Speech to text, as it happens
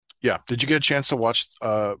Yeah. Did you get a chance to watch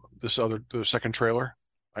the second trailer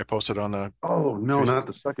I posted on the Oh no, Facebook? not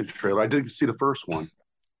the second trailer. I did see the first one.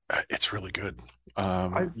 It's really good.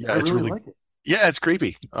 I Yeah, it's really really like it. yeah, it's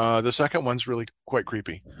creepy. The second one's really quite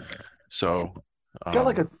creepy. So, Got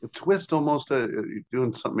like um, a twist almost.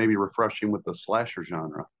 Doing something maybe refreshing with the slasher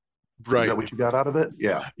genre. Is that right. what you got out of it?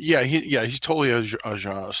 Yeah. He's totally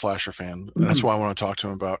a slasher fan. That's why I want to talk to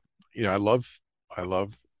him about. I love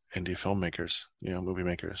indie filmmakers. Movie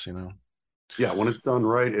makers. Yeah. When it's done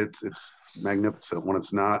right, it's magnificent. When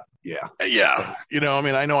it's not, yeah. Yeah, I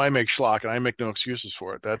mean, I know I make schlock and I make no excuses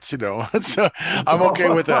for it. I'm okay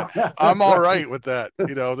with that. I'm all Right. right with that.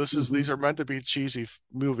 Mhm. These are meant to be cheesy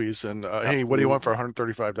movies. And hey, what do you want for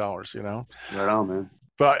Absolutely. $135? Right on, man.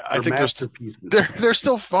 But I They're think masterpieces. they're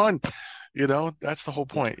still fun. That's the whole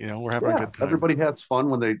point. We're having a Yeah. good time. Everybody has fun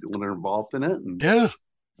when they're involved in it, and Yeah,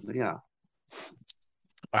 yeah,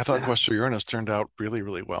 I thought yeah. Quest for Uranus turned out really,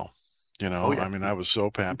 really well. Oh yeah. I mean, I was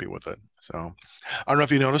so happy with it. So I don't know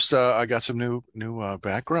if you noticed, I got some new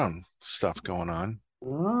background stuff going on in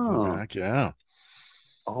the Oh. back. Yeah.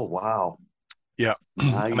 Oh wow. Yeah.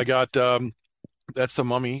 I Nice. got that's the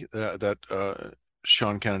mummy that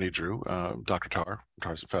Sean Kennedy drew, Dr.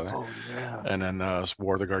 Tar's Feather. Oh yeah. And then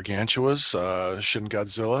War of the Gargantuas, Shin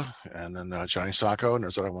Godzilla, and then Johnny Sacco, and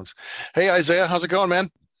there's other ones. Hey Isaiah, how's it going,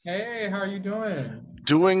 man? Hey, how are you doing?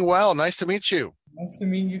 Doing well. Nice to meet you. Nice to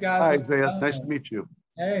meet you guys Hi, as Isaiah. Nice to well. meet you.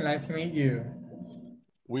 Hey, nice to meet you.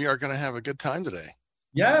 We are going to have a good time today.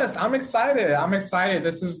 Yes, I'm excited. I'm excited.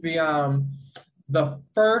 This is the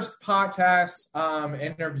first podcast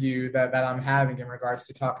interview that I'm having in regards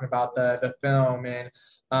to talking about the film. And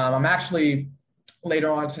I'm actually later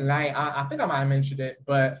on tonight, I think I might have mentioned it,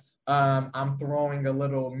 but I'm throwing a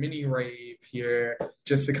little mini rave here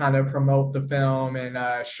just to kind of promote the film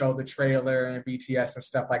and show the trailer and BTS and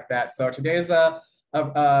stuff like that. So today is a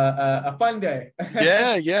fun day.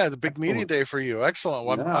 Yeah, the big media Excellent. day for you. Excellent.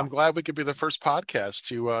 Well, Yeah. I'm glad we could be the first podcast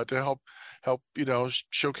to help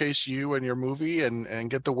showcase you and your movie and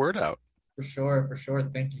get the word out. For sure, for sure.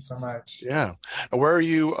 Thank you so much. Yeah. Where are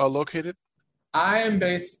you located? I am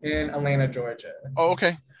based in Atlanta, Georgia. Oh,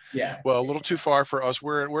 okay. Yeah. Well, a little too far for us.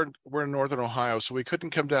 We're in northern Ohio, so we couldn't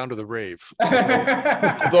come down to the rave.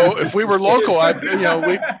 Although if we were local,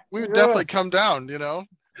 we would Yeah. definitely come down.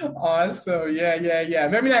 Awesome. Yeah.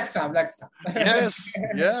 Maybe next time. Next time. Yes.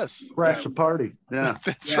 Yeah. Crash the party. Yeah.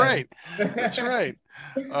 That's Yeah. right. That's right.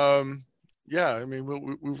 Um, yeah, I mean,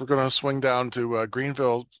 we were going to swing down to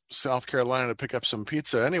Greenville, South Carolina to pick up some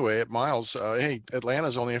pizza anyway at Miles. Hey,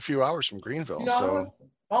 Atlanta's only a few hours from You Greenville, know, so it's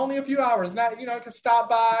only a few hours. Not, you can stop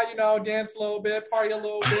by, dance a little bit, party a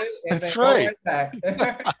little bit, and then that's go right. right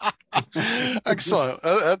back. Excellent.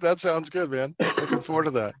 That sounds good, man. Looking forward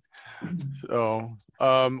to that. So,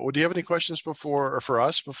 well, do you have any questions before or for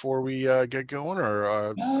us before we get going, or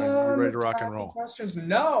are you ready to rock and Tracking roll? questions.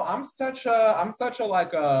 No, I'm such a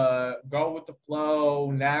like a go with the flow,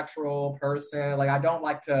 natural person. Like I don't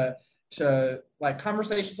like to like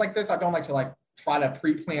conversations like this. I don't like to like try to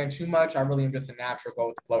pre-plan too much. I really am just a natural go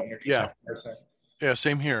with the flow energy Yeah, kind of person. yeah,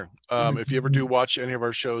 same here. If you ever do Mhm. watch any of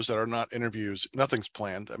our shows that are not interviews, nothing's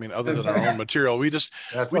planned. I mean, other than our own material, we just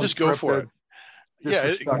That's we just go for it. unscripted, Yeah, Yeah.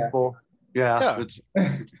 disrespectful. Yeah, yeah. it's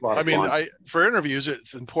a lot I of mean, fun. I for interviews,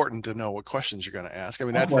 it's important to know what questions you're going to ask. I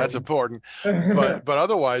mean, Of that's course. important. But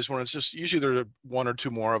otherwise, when it's just usually there's one or two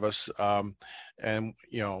more of us, and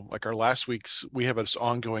like our last week's, we have this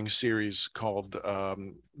ongoing series called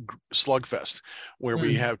Slugfest, where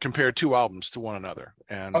we Mm, have compared two albums to one another,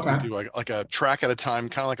 and we okay. do like a track at a time,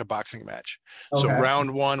 kind of like a boxing match. So Okay.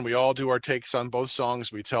 round one, we all do our takes on both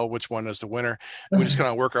songs. We tell which one is the winner, and we just kind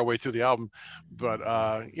of work our way through the album. But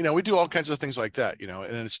we do all kinds of things like that,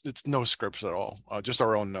 and it's no scripts at all, just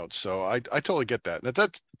our own notes. So I totally get that.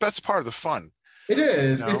 That's part of the fun, It you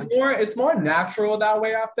is. It's know. more natural that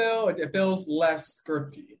way, I feel. It feels less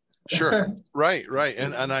scripty. Sure, right,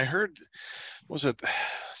 and I heard, was it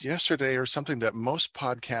yesterday or something, that most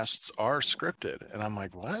podcasts are scripted, and I'm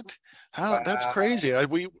like, what? How? That's Wow. crazy.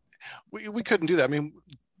 We couldn't do that. I mean,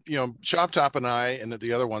 Chop Top and I and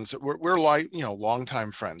the other ones, we're like,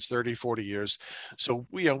 longtime friends, 30, 40 years. So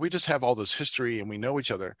we just have all this history and we know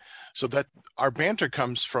each other. So that our banter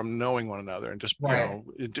comes from knowing one another and just, Right.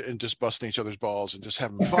 and just busting each other's balls and just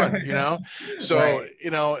having fun. So, Right.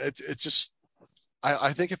 it's just,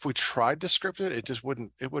 I think if we tried to script it, it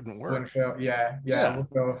wouldn't work. Wouldn't feel, yeah, it Yeah. would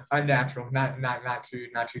feel unnatural, not too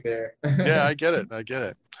there. Yeah, I get it. I get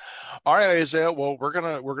it. All right, Isaiah. Well, we're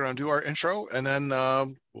gonna do our intro and then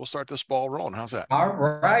we'll start this ball rolling. How's that? All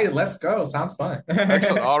right, let's go. Sounds fun.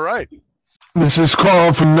 Excellent. All right. This is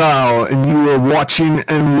Carl from Now, and you are watching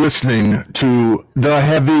and listening to the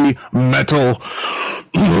Heavy Metal.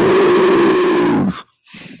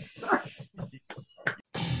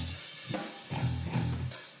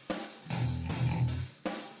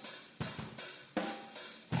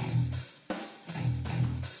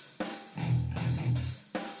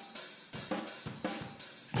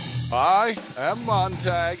 I am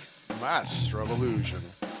Montag, master of illusion.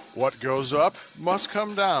 What goes up must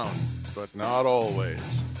come down, but not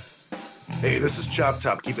always. Hey, this is Chop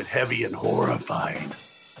Top. Keep it heavy and horrifying.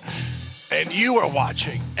 And you are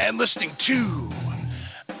watching and listening to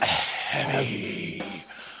Heavy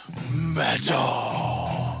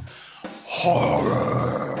Metal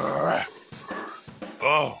Horror.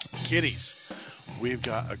 Oh, kiddies, we've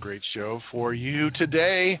got a great show for you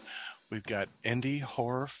today. We've got indie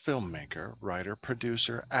horror filmmaker, writer,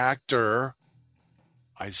 producer, actor,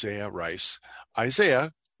 Isaiah Rice.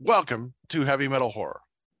 Isaiah, welcome to Heavy Metal Horror.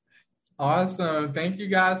 Awesome. Thank you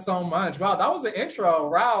guys so much. Wow, that was the intro.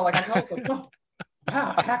 Wow. Like I was like, oh,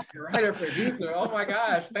 wow, actor, writer, producer. Oh my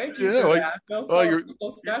gosh. Thank you for that. I feel so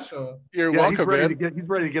special. You're welcome, man. He's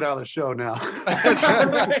ready to get out of the show now.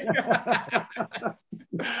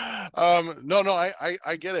 No,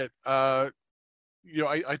 I get it. I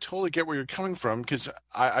totally get where you're coming from, because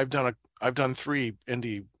I've done 3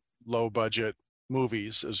 indie low budget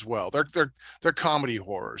movies as well. They're comedy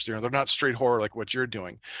horrors. They're not straight horror like what you're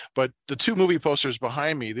doing. But the 2 movie posters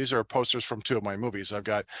behind me, these are posters from 2 of my movies. I've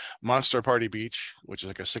got Monster Party Beach, which is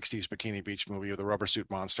like a 60s bikini beach movie with a rubber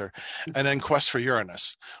suit monster, and then Quest for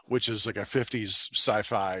Uranus, which is like a 50s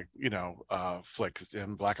sci-fi, flick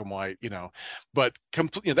in black and white, but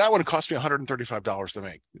that one cost me $135 to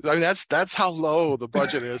make. I mean, that's how low the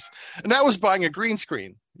budget is. And that was buying a green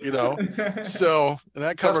screen. So and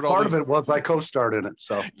that covered all part of it was I co-starred in it.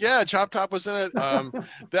 So yeah, Chop Top was in it.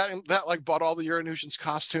 That like bought all the Uranutians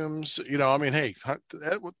costumes. I mean, hey,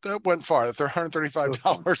 that went far. That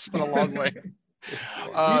 $135 went a long way.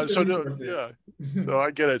 So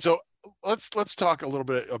I get it. So let's talk a little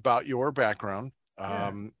bit about your background.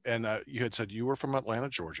 And you had said you were from Atlanta,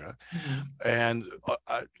 Georgia, and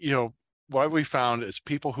what we found is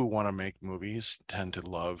people who want to make movies tend to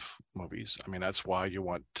love movies. I mean, that's why you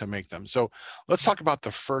want to make them. So let's talk about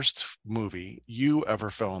the first movie you ever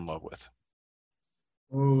fell in love with.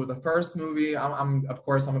 Ooh, the first movie, I'm of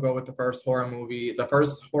course I'm gonna go with the first horror movie. The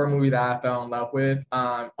first horror movie that I fell in love with,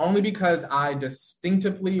 only because I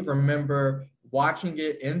distinctively remember watching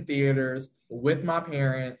it in theaters with my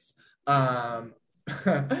parents,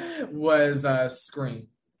 was Scream.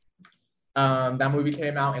 That movie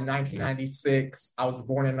came out in 1996. I was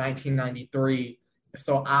born in 1993.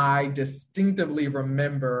 So I distinctively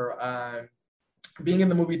remember being in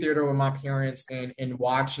the movie theater with my parents and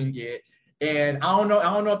watching it. And I don't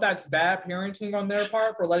know if that's bad parenting on their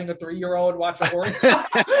part for letting a 3-year-old watch a horror.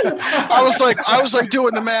 I was like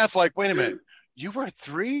doing the math, like, wait a minute. You were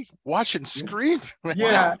 3 watching Scream?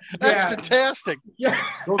 Yeah, that's fantastic. Yeah,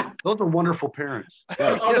 those are wonderful parents.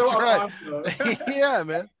 That's right. Yeah,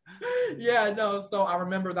 man. Yeah, no. So I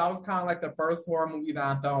remember that was kind of like the first horror movie that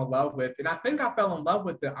I fell in love with, and I think I fell in love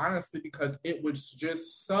with it honestly because it was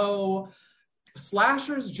just so.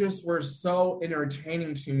 Slashers just were so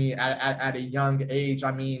entertaining to me at a young age.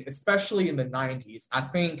 I mean, especially in the 90s. I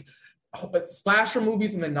think slasher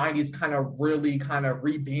movies in the 90s kind of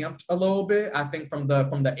revamped a little bit, I think from the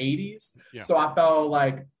 80s. Yeah. So I felt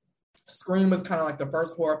like Scream was kind of like the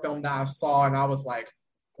first horror film that I saw, and I was like,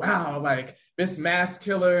 wow, like this mass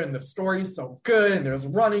killer and the story's so good, and there's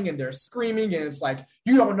running and there's screaming, and it's like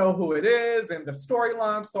you don't know who it is, and the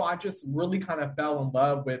storyline. So I just really kind of fell in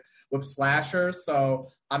love with slashers. So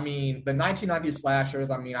I mean, the 1990s slashers,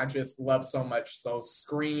 I mean, I just love so much. So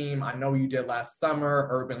Scream, I Know You Did Last Summer,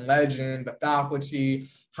 Urban Legend, The Faculty,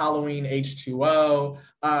 Halloween H2O.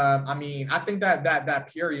 I mean, I think that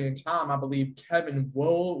period in time, I believe Kevin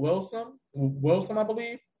Wilson, I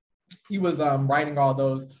believe, he was writing all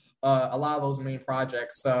those, a lot of those main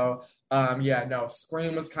projects. So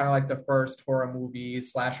Scream was kind of like the first horror movie,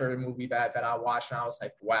 slasher movie that I watched, and I was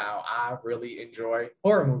like, wow, I really enjoy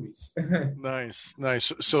horror movies. Nice.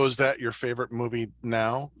 So is that your favorite movie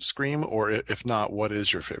now, Scream, or if not, what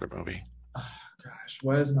is your favorite movie? Oh, gosh,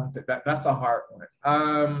 what is my that's a hard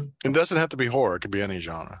one. It doesn't have to be horror; it could be any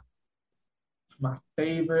genre. My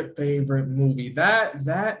favorite movie.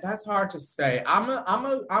 That's hard to say. I'm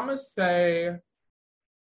a say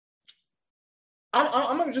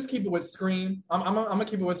I'm gonna just keep it with Scream. I'm gonna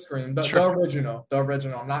keep it with Scream, the Sure. original, the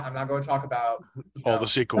original. I'm not going to talk about All the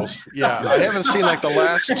sequels. Yeah, I haven't seen like the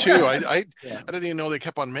last two. I didn't even know they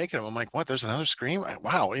kept on making them. I'm like, what? There's another Scream?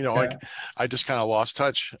 Wow. Like I just kind of lost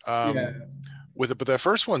touch yeah, with it. But that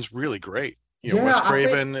first one's really great. yeah. Wes I think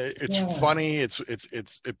Craven. It's funny.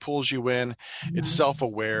 It pulls you in. It's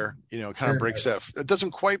self-aware. It kind of breaks that. It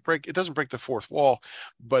doesn't quite break. It doesn't break the fourth wall,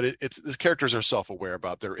 but the characters are self-aware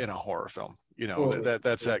about they're in a horror film.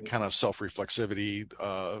 That's that kind of self-reflexivity.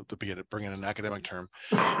 To bring in an academic term.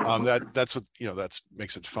 That's what that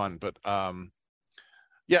makes it fun. But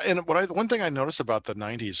yeah, and one thing I noticed about the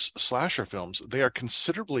 '90s slasher films, they are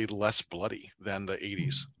considerably less bloody than the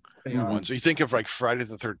 '80s ones. So you think of like Friday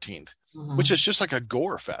the 13th, which is just like a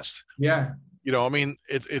gore fest. Yeah. I mean,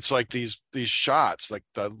 it's like these shots, like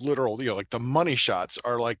the literal, like the money shots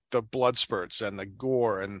are like the blood spurts and the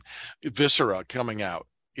gore and viscera coming out,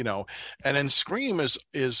 and then Scream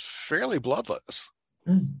is fairly bloodless.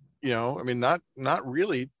 I mean, not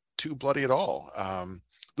really too bloody at all. At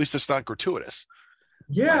least it's not gratuitous.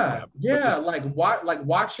 Yeah, like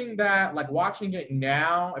watching that, like watching it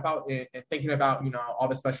now, and thinking about all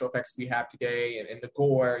the special effects we have today and the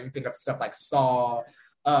gore. You think of stuff like Saw.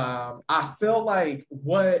 I feel like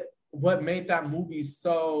what made that movie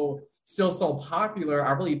still so popular.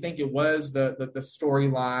 I really think it was the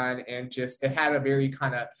storyline, and just it had a very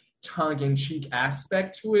kind of tongue-in-cheek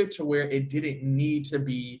aspect to it, to where it didn't need to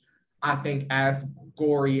be, I think, as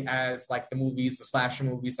gory as like the slasher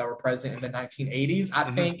movies that were present in the 1980s. I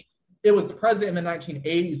think it was present in the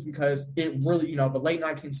 1980s because it really, the late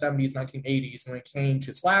 1970s, 1980s, when it came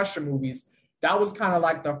to slasher movies, that was kind of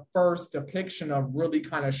like the first depiction of really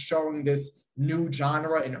kind of showing this new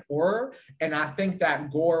genre in horror. And I think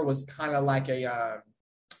that gore was kind of like a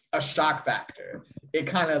shock factor. It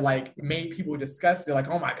kind of like made people disgusted, like,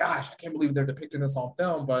 oh my gosh, I can't believe they're depicting this on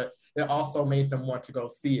film, but it also made them want to go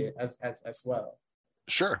see it as well.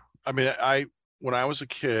 Sure. I mean, when I was a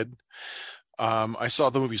kid, I saw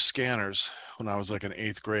the movie Scanners when I was like in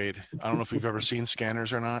 8th grade. I don't know if you've ever seen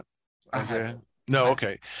Scanners or not, Isaiah. No,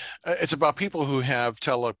 okay. It's about people who have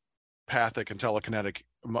telepathic and telekinetic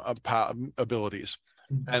abilities.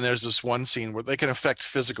 And there's this one scene where they can affect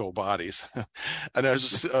physical bodies. And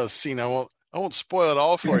there's a scene, I won't spoil it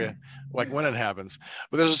all for you, like when it happens.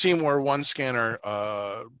 But there's a scene where one scanner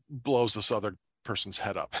blows this other person's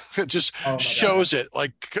head up. It just shows it,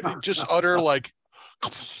 like just utter like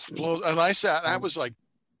blows. And I was like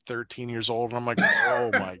 13 years old, and I'm like, oh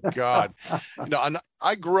my God. And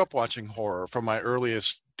I grew up watching horror from my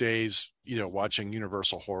earliest days, watching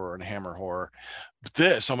Universal Horror and Hammer Horror. But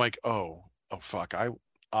this, I'm like, oh fuck,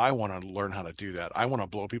 I want to learn how to do that. I want to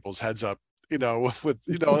blow people's heads up, with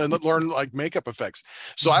and learn like makeup effects.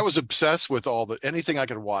 So I was obsessed with anything I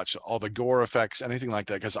could watch, all the gore effects, anything like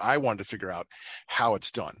that, because I wanted to figure out how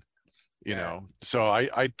it's done. So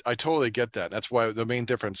I totally get that. That's why the main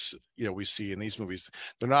difference we see in these movies,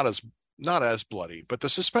 they're not as bloody, but the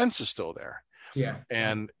suspense is still there. Yeah.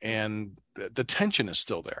 And the tension is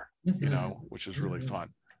still there, which is really fun.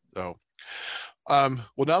 So well,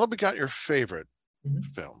 now that we got your favorite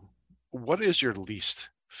film, what is your least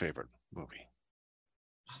favorite movie?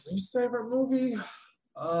 My least favorite movie?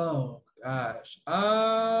 Oh gosh.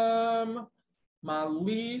 My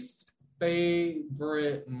least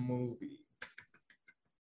favorite movie.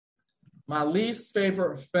 My least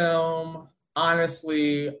favorite film,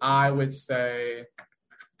 honestly, I would say,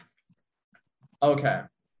 okay.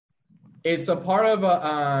 It's a part of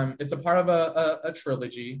a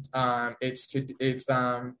trilogy. I'll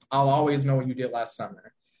Always Know What You Did Last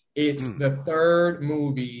Summer. It's the third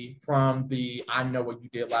movie from the I Know What You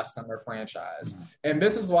Did Last Summer franchise. And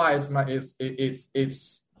this is why it's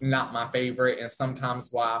not my favorite, and sometimes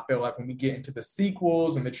why I feel like when we get into the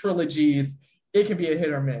sequels and the trilogies, it can be a hit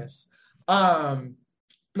or miss.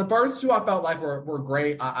 The first two I felt like were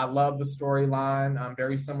great. I love the storyline.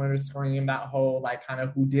 Very similar to Scream, that whole like kind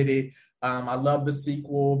of who did it. I love the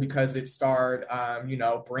sequel because it starred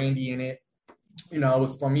Brandy in it. It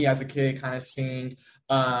was for me as a kid kind of seeing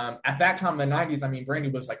at that time in the 90s, I mean, Brandy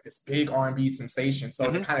was like this big R&B sensation.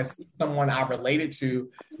 So to kind of see someone I related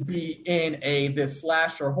to be in this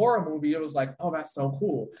slasher horror movie, it was like, oh, that's so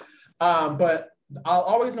cool. But I'll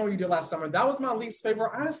Always Know What You Did Last Summer. That was my least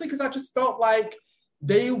favorite, honestly, because I just felt like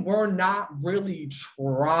they were not really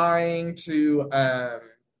trying to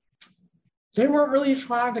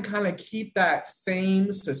kind of keep that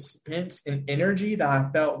same suspense and energy that I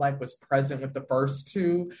felt like was present with the first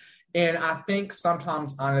two. And I think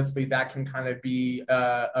sometimes, honestly, that can kind of be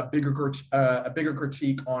a bigger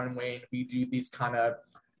critique on when we do these kind of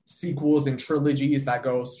sequels and trilogies that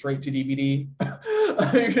go straight to DVD.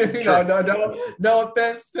 Sure. No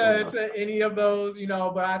offense to any of those,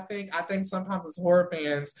 but I think sometimes as horror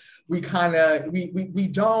fans, we kind of we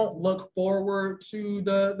don't look forward to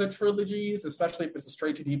the trilogies, especially if it's a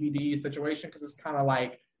straight to DVD situation, because it's kind of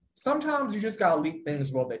like sometimes you just gotta leave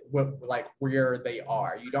things where they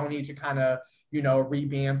are. You don't need to kind of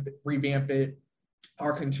revamp it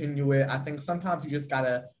or continue it. I think sometimes you just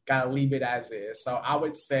gotta leave it as is. So I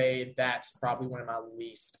would say that's probably one of my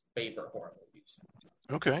least favorite horror movies.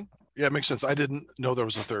 Okay. Yeah, it makes sense. I didn't know there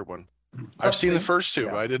was a third one. I've seen the first two,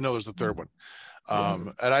 but I didn't know there was a third one.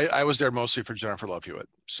 And I was there mostly for Jennifer Love Hewitt.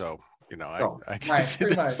 So, I can right, see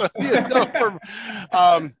pretty that. much.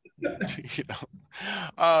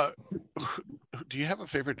 Do you have a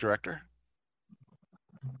favorite director?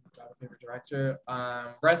 Favorite director?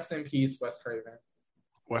 Rest in peace, Wes Craven.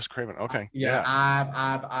 Wes Craven. Okay. Yeah.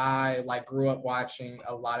 I grew up watching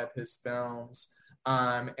a lot of his films.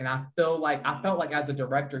 And I felt like as a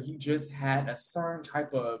director, he just had a certain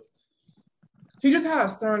type of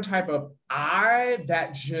eye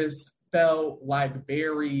that just felt like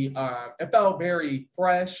very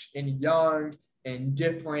fresh and young and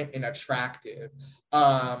different and attractive.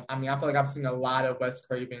 I feel like I've seen a lot of Wes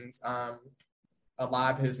Craven's a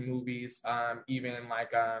lot of his movies, even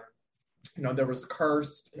there was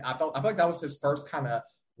Cursed. I feel like that was his first kind of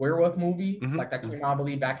werewolf movie, that came out, I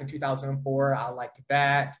believe, back in 2004. I liked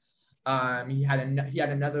that. He had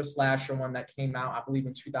another slasher one that came out, I believe,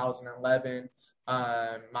 in 2011.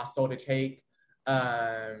 My Soul to Take.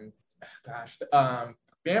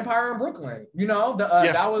 Vampire in Brooklyn.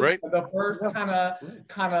 That was the first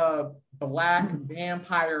kind of Black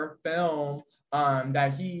vampire film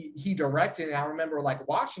that he directed. And I remember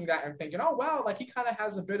watching that and thinking, oh wow, he kind of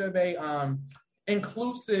has a bit of a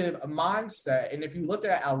inclusive mindset. And if you look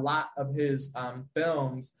at a lot of his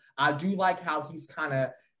films, I do like how he's kind of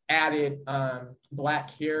added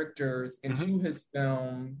Black characters into his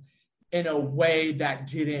film in a way that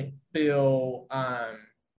didn't feel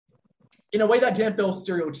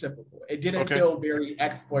stereotypical. It didn't feel very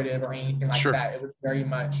exploitive or anything like that. It was very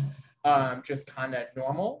much just kind of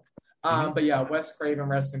normal. But yeah, Wes Craven,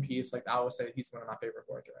 rest in peace. I would say he's one of my favorite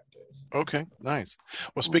horror directors. Okay, nice.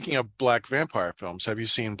 Well, speaking of Black vampire films, have you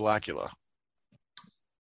seen Blackula?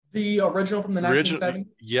 The original from the 1970s?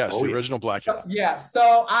 Yes, the original Blackula. Yeah,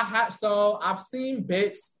 so I've seen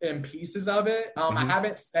bits and pieces of it. I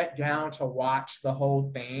haven't sat down to watch the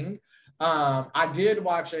whole thing. I did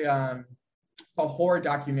watch a horror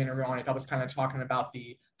documentary on it that was kind of talking about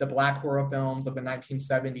the Black horror films of the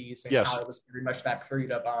 1970s and how it was very much that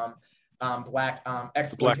period of Black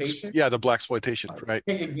exploitation. The Blaxploitation, right?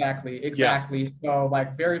 Exactly. Yeah. So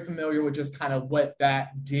very familiar with just kind of what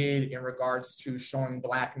that did in regards to showing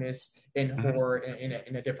Blackness in horror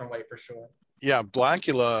in a different way, for sure. Yeah,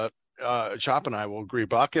 Blackula, Chop and I will agree.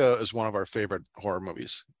 Blackula is one of our favorite horror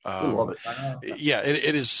movies. I love it. Yeah,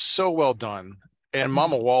 it is so well done. And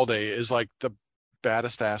Mama Walde is the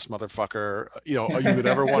baddest ass motherfucker you would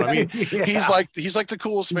ever want. He's like the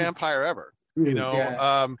coolest vampire ever.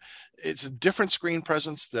 It's a different screen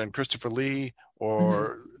presence than Christopher Lee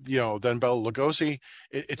or than Bela Lugosi.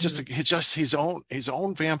 It's just his own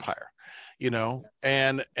vampire,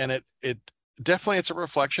 and it definitely, it's a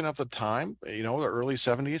reflection of the time, the early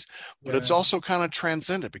 70s, but it's also kind of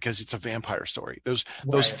transcendent because it's a vampire story. Those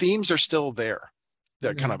themes are still there.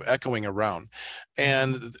 They're kind of echoing around.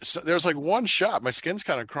 And so there's one shot, my skin's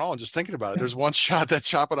kind of crawling just thinking about it. There's one shot that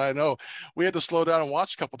Chop and I know we had to slow down and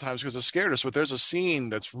watch a couple times because it scared us, but there's a scene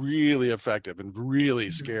that's really effective and really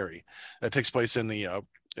scary that takes place in the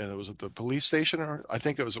and it was at the police station, or I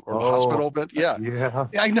think it was, or the hospital, but yeah,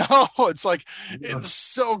 I know. It's it's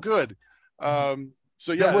so good.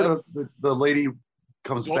 So yeah, the lady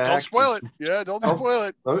comes back. Don't spoil it. Yeah, don't spoil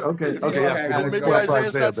it. Okay. Maybe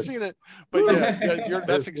Isaiah's not seen it, but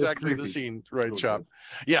that's exactly the scene, right, Chop?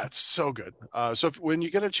 Yeah, it's so good. So when you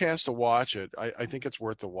get a chance to watch it, I think it's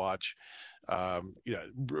worth the watch.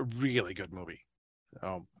 Really good movie.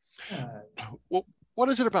 Well, what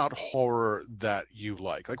is it about horror that you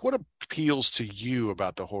like? What appeals to you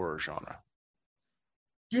about the horror genre?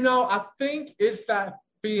 I think it's that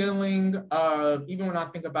feeling of, even when I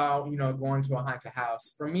think about, going to a haunted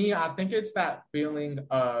house, for me, I think it's that feeling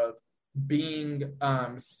of being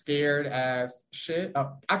scared as shit.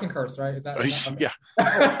 I can curse, right? Is that okay? Yeah.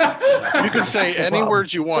 You can say any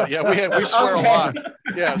words you want. Yeah, we swear a lot.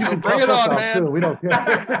 Yeah, so bring it on, man. Too. We don't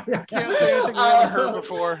care. Can't say anything we haven't heard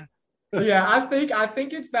before. Yeah, I think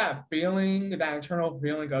it's that feeling, that internal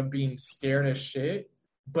feeling of being scared as shit,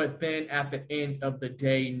 but then at the end of the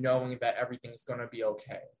day, knowing that everything's going to be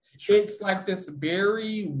okay. Sure. It's like this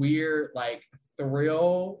very weird like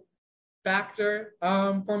thrill factor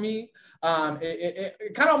for me.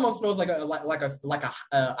 It kind of almost feels like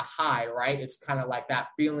a high, right? It's kind of like that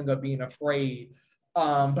feeling of being afraid,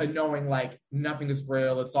 but knowing like nothing is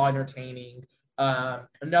real, it's all entertaining.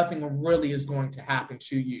 Nothing really is going to happen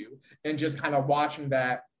to you, and just kind of watching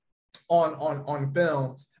that on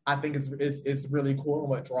film, I think is really cool. And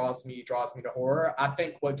what draws me to horror. I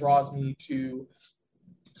think what draws me to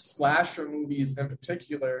slasher movies in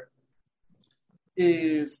particular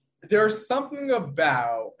is there's something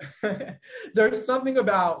about there's something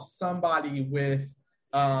about somebody with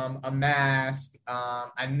a mask,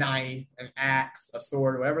 a knife, an axe, a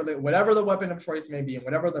sword, whatever the weapon of choice may be, and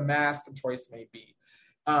whatever the mask of choice may be,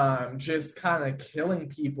 just kind of killing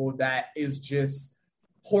people that is just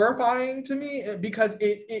horrifying to me because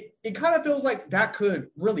it kind of feels like that could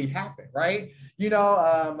really happen, right? Kind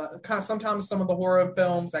of sometimes some of the horror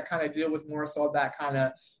films that kind of deal with more so that kind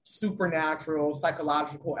of supernatural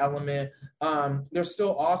psychological element, they're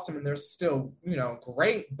still awesome and they're still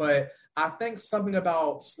great, but I think something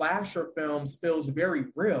about slasher films feels very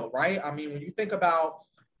real, right? I mean, when you think about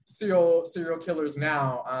serial killers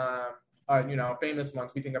now, famous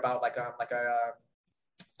ones, we think about like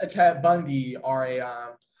a Ted Bundy or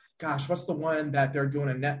a gosh, what's the one that they're doing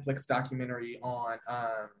a Netflix documentary on,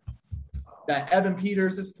 that Evan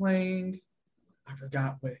Peters is playing? I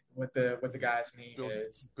forgot what the guy's name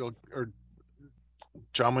is. Bill or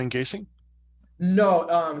John Wayne Gacy?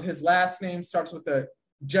 No, his last name starts with a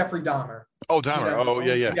Jeffrey Dahmer. Oh, Dahmer. Oh,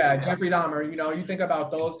 yeah. Yeah, Jeffrey Dahmer. You think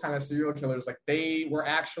about those kind of serial killers, like they were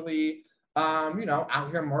actually out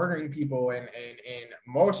here murdering people and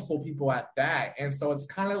multiple people at that. And so it's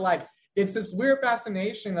kind of like, it's this weird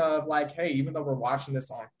fascination of like, hey, even though we're watching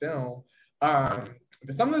this on film,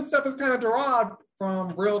 some of this stuff is kind of derived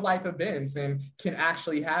from real life events and can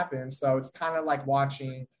actually happen. So it's kind of like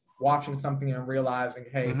watching something and realizing,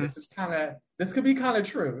 hey, this could be kind of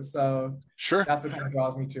true. So sure, that's what kind of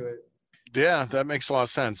draws me to it. Yeah, that makes a lot of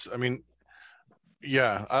sense. I mean,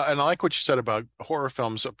 yeah, and I like what you said about horror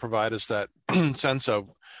films that provide us that sense of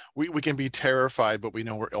we can be terrified, but we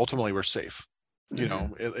know we're safe.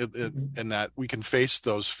 And that we can face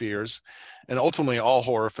those fears. And ultimately, all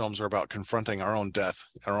horror films are about confronting our own death,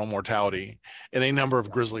 our own mortality in a number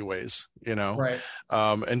of grisly ways, Right.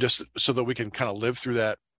 And just so that we can kind of live through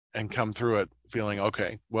that and come through it feeling,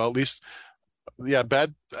 okay, well, at least, yeah,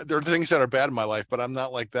 there are things that are bad in my life, but I'm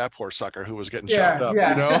not like that poor sucker who was getting chopped up,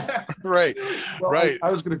 Right. Well, right.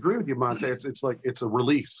 I was going to agree with you, Monte. It's like it's a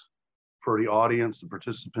release for the audience, the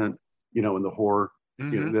participant, in the horror,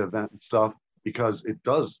 the event and stuff, because it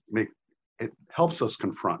helps us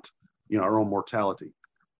confront, our own mortality.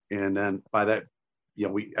 And then by that,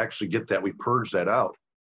 we actually get that, we purge that out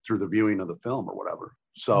through the viewing of the film or whatever.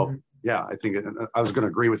 So yeah, I think I was going to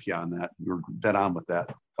agree with you on that. You're dead on with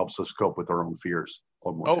that. Helps us cope with our own fears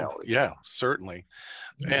of mortality. Oh, yeah, certainly.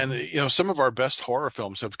 And, some of our best horror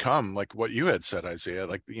films have come, like what you had said, Isaiah,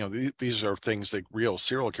 like, these are things like real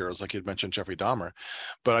serial killers, like you'd mentioned Jeffrey Dahmer.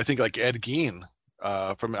 But I think like Ed Gein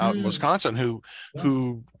from out in Wisconsin,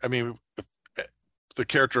 who, I mean, the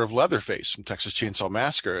character of Leatherface from Texas Chainsaw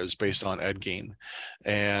Massacre is based on Ed Gein.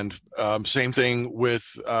 And same thing with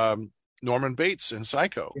Norman Bates in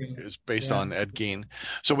Psycho is based on Ed Gein.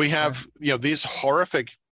 So we have, these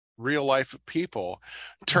horrific real life people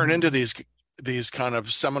turn into these kind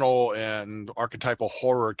of seminal and archetypal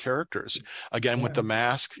horror characters, again, with the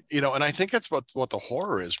mask, and I think that's what the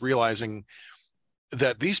horror is, realizing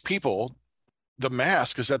that these people, the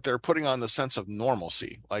mask is that they're putting on the sense of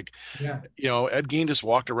normalcy. Like, Ed Gein just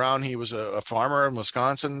walked around. He was a farmer in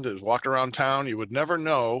Wisconsin, just walked around town. You would never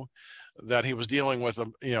know that he was dealing with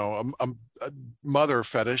a mother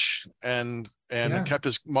fetish and kept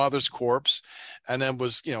his mother's corpse, and then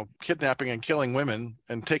was kidnapping and killing women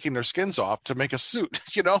and taking their skins off to make a suit.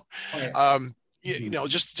 Just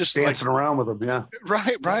dancing around with them.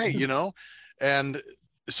 right. And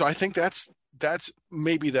so I think that's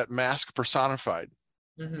maybe that mask personified.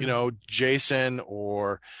 Jason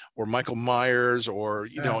or Michael Myers, or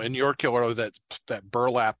in your killer, that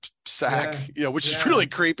burlap sack, which is really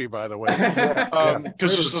creepy, by the way.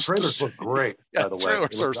 Because the trailers look great. Yeah, by the way,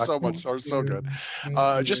 trailers are so good.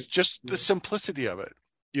 Just the simplicity of it,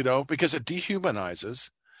 because it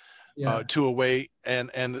dehumanizes to a way,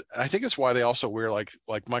 and I think it's why they also wear like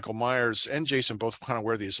Michael Myers and Jason both kind of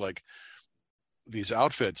wear these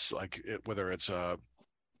outfits, like whether it's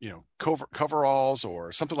coveralls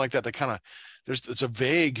or something like that. They kind of it's a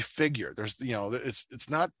vague figure. There's it's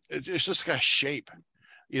just a shape,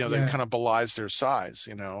 that kind of belies their size.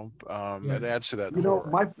 It adds to that.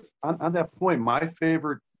 On that point, my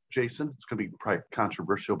favorite Jason. It's going to be probably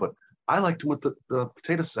controversial, but I liked him with the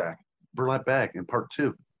potato sack, burlap bag in part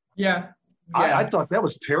 2. Yeah. I thought that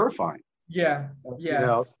was terrifying. Yeah. You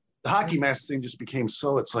know, the hockey mask thing just became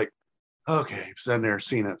so, it's like, okay, sitting there,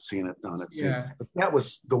 seen it, done it. Seen it. But that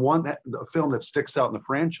was the film that sticks out in the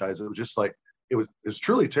franchise. It was just like, it was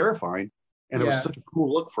truly terrifying. And it was such a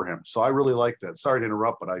cool look for him. So I really liked that. Sorry to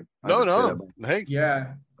interrupt, but No. Hey.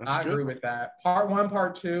 Yeah, I good. agree with that. Part 1,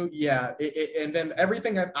 part 2, yeah. And then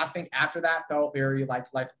everything I think after that felt very like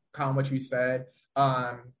kind of what you said.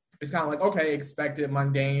 It's kind of like, okay, expected,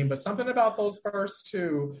 mundane, but something about those first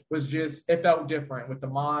 2 was just, it felt different with the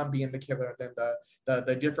mom being the killer than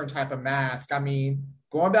the different type of mask. I mean,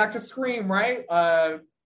 going back to Scream, right?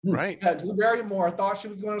 Right. Yeah, Drew Barrymore thought she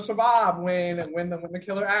was going to survive when the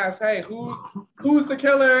killer asked, "Hey, who's the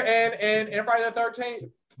killer?" And Friday the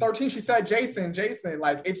 13th, she said, "Jason.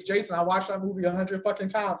 Like, it's Jason. I watched that movie 100 fucking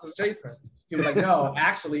times. It's Jason." He was like, "No,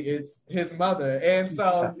 actually, it's his mother." And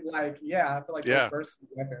so, like, yeah, I feel like those first.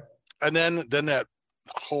 And then that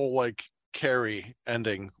whole like Carrie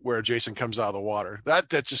ending where Jason comes out of the water. That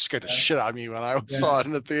just scared the shit out of me when I saw it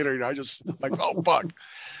in the theater. You know, I just like, oh fuck.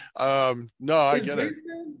 No, I get it.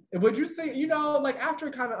 Would you say, like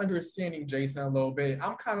after kind of understanding Jason a little bit,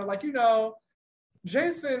 I'm kind of like,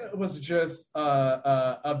 Jason was just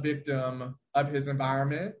a victim of his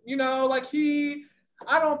environment. Like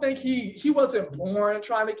I don't think he wasn't born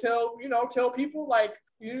trying to kill people. Like,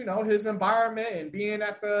 his environment and being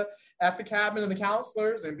at the cabin of the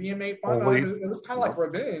counselors and being made fun of, it was kind of like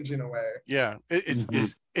revenge in a way. Yeah,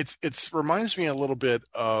 it reminds me a little bit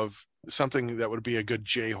of something that would be a good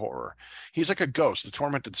J horror. He's like a ghost, a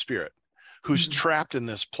tormented spirit who's trapped in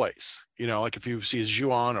this place. Like if you see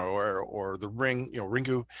Ju-on or the Ring,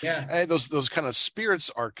 Ringu, those kind of spirits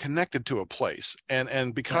are connected to a place.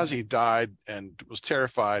 And because he died and was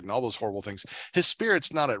terrified and all those horrible things, his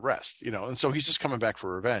spirit's not at rest, and so he's just coming back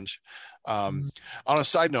for revenge. On a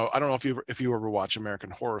side note, I don't know if you ever watch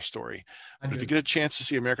American Horror Story, but if you get a chance to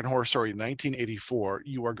see American Horror Story 1984,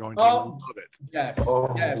 you are going to love it. Yes.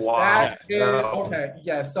 Oh, yes. wow. Okay.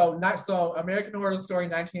 Yes. So American Horror Story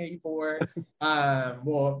 1984.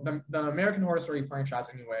 Well, the American Horror Story franchise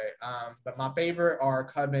anyway. But my favorite are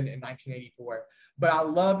Coven in 1984. But I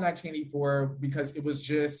love 1984 because it was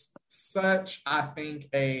just such, I think,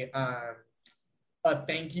 a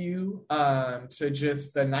thank you to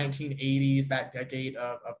just the 1980s, that decade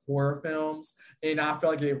of horror films. And I feel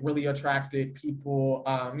like it really attracted people,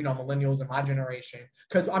 millennials in my generation.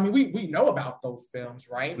 Because, I mean, we know about those films,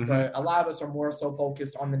 right? Mm-hmm. But a lot of us are more so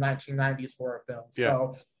focused on the 1990s horror films. Yeah.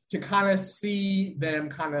 So to kind of see them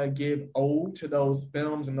kind of give ode to those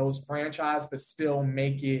films and those franchises, but still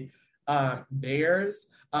make it theirs.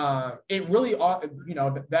 It really,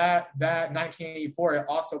 that 1984, it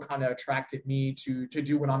also kind of attracted me to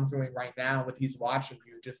do what I'm doing right now with He's Watching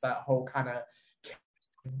You, just that whole kind of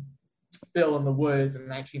Phil in the Woods and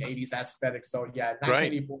 1980s aesthetic. So yeah,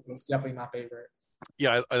 1984 was definitely my favorite.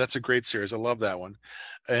 Yeah, that's a great series. I love that one.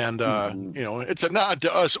 And, it's a nod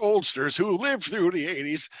to us oldsters who lived through the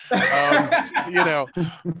 80s,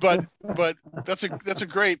 but that's a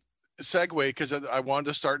great segue because I wanted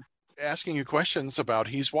to start asking you questions about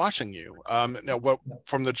He's Watching You. Now,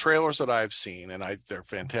 from the trailers that I've seen, and they're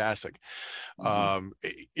fantastic.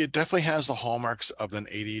 It definitely has the hallmarks of an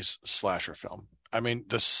 80s slasher film. I mean,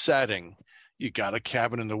 the setting, you got a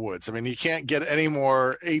cabin in the woods. I mean, you can't get any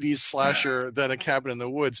more 80s slasher than a cabin in the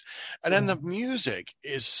woods. And then the music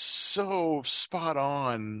is so spot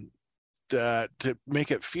on that to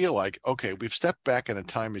make it feel like, okay, we've stepped back in a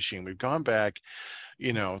time machine. We've gone back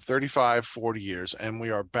 35, 40 years, and we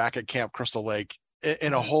are back at Camp Crystal Lake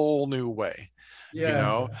in a whole new way.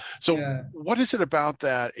 So what is it about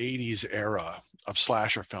that 80s era of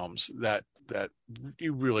slasher films that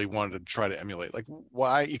you really wanted to try to emulate? Like,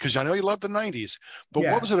 why? Because I know you love the 90s, but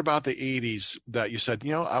what was it about the 80s that you said,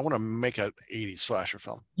 I want to make an 80s slasher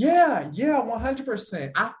film? Yeah,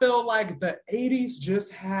 100%. I feel like the 80s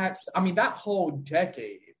just had, that whole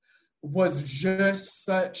decade was just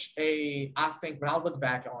such I think when I look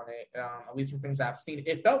back on it, at least from things I've seen,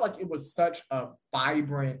 it felt like it was such a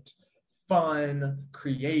vibrant, fun,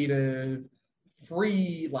 creative,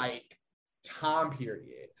 free, time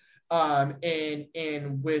period.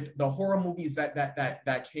 And with the horror movies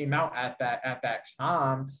that came out at that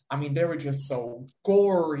time, they were just so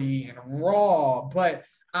gory and raw, but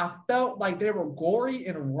I felt like they were gory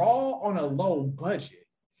and raw on a low budget.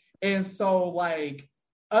 And so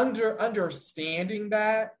understanding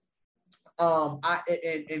that,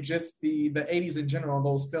 and just the 80s in general,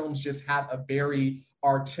 those films just have a very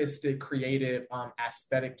artistic, creative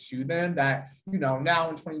aesthetic to them that, you know, now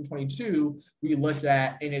in 2022 we look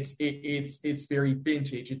at and it's very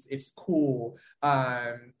vintage, it's cool,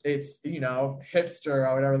 it's, you know, hipster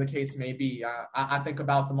or whatever the case may be. I think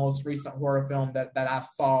about the most recent horror film that I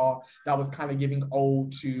saw that was kind of giving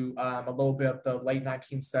ode to a little bit of the late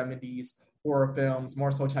 1970s horror films,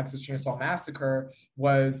 more so Texas Chainsaw Massacre,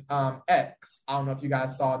 was X. I don't know if you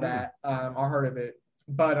guys saw that or heard of it,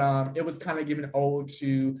 but it was kind of giving ode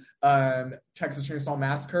to Texas Chainsaw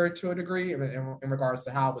Massacre to a degree in regards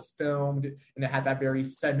to how it was filmed, and it had that very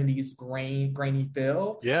 70s grainy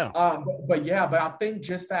feel. Yeah. But I think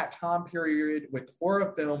just that time period with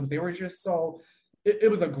horror films, they were just so, it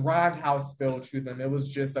was a grindhouse feel to them. It was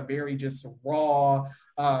just a very just raw,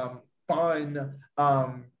 fun,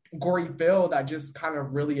 gory feel that just kind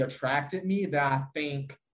of really attracted me, that I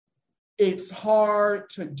think it's hard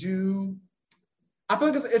to do. I feel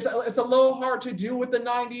like it's a little hard to do with the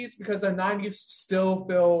 90s because the 90s still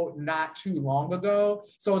feel not too long ago.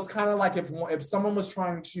 So it's kind of like if someone was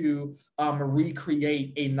trying to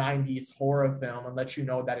recreate a 90s horror film and let you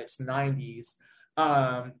know that it's 90s,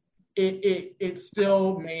 it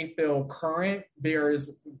still may feel current. Whereas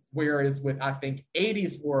with, I think,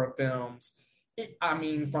 80s horror films,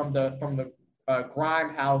 from the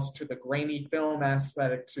grindhouse to the grainy film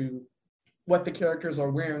aspect to what the characters are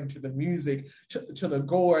wearing, to the music, to the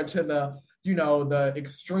gore, to the, you know, the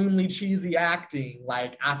extremely cheesy acting.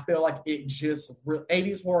 Like, I feel like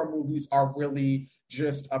 80s horror movies are really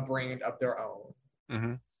just a brand of their own.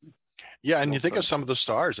 Mm-hmm. Yeah, and you think of some of the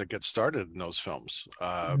stars that get started in those films.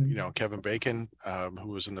 You know, Kevin Bacon, who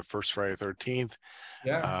was in the first Friday the 13th.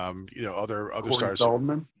 Yeah. You know, other Corey stars.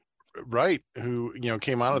 Feldman. Right, who, you know,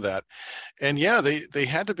 came out of that. And yeah, they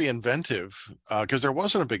had to be inventive because there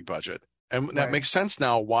wasn't a big budget. And that makes sense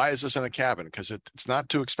now. Why is this in a cabin? Because it's not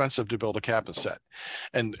too expensive to build a cabin set.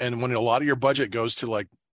 And when a lot of your budget goes to like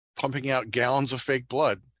pumping out gallons of fake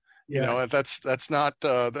blood, you know, that's not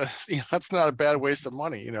that's not a bad waste of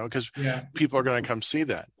money, you know, because people are going to come see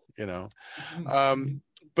that, you know.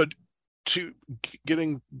 But to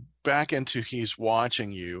getting back into He's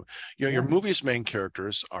Watching You, you know, your movie's main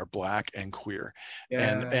characters are Black and queer.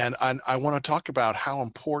 And I want to talk about how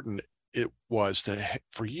important it was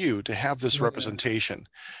for you to have this representation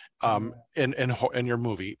in your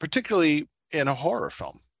movie, particularly in a horror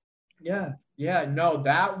film. No,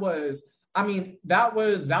 that was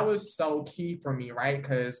so key for me, right?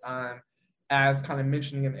 Because as kind of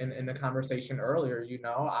mentioning in the conversation earlier, you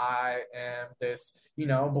know, I am this, you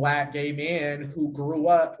know, Black gay man who grew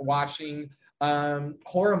up watching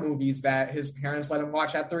horror movies that his parents let him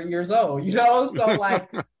watch at 3 years old, you know? So like,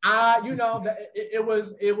 you know,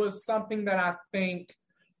 it was something that I think,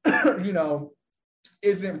 you know,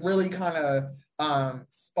 isn't really kind of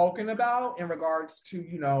spoken about in regards to,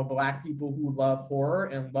 you know, Black people who love horror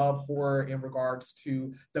and love horror in regards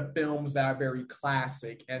to the films that are very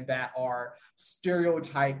classic and that are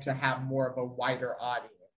stereotyped to have more of a wider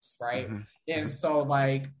audience, right? And so,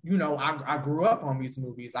 like, you know, I grew up on these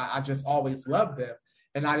movies. I just always loved them.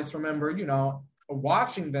 And I just remember, you know,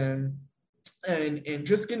 watching them and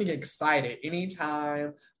just getting excited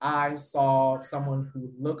anytime I saw someone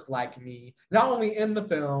who looked like me, not only in the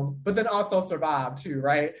film, but then also survived too,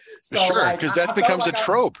 right? So, sure, because that becomes a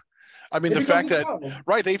trope. I mean, the fact that,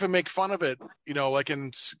 right, they even make fun of it, you know, like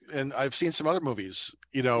in I've seen some other movies,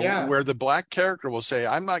 you know, where the Black character will say,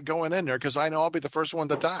 I'm not going in there because I know I'll be the first one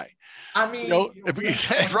to die. I mean, you know,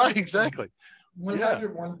 right, exactly.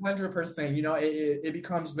 100%, you know, it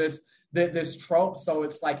becomes this trope. So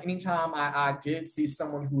it's like anytime I did see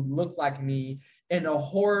someone who looked like me in a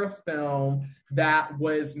horror film that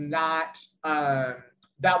was not,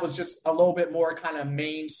 that was just a little bit more kind of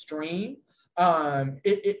mainstream,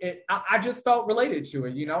 I just felt related to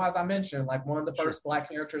it, you know. As I mentioned, like one of the first Black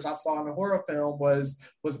characters I saw in a horror film was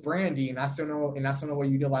Brandy, and I still know what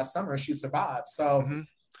you did last summer. She survived. So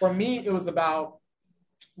for me, it was about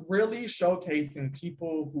really showcasing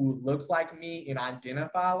people who look like me and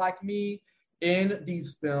identify like me in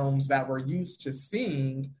these films that we're used to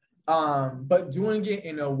seeing, but doing it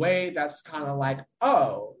in a way that's kind of like,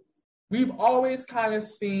 oh, we've always kind of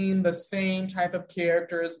seen the same type of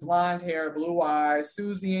characters, blonde hair, blue eyes,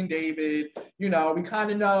 Susie and David. You know, we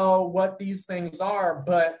kind of know what these things are,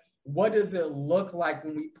 but what does it look like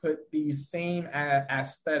when we put these same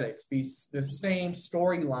aesthetics, the same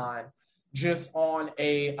storyline, just on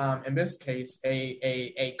in this case,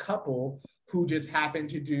 a couple who just happen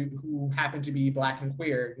to be Black and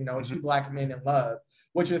queer, you know, two Black men in love,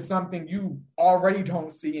 which is something you already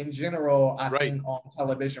don't see in general, I think, on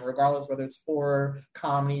television, regardless whether it's horror,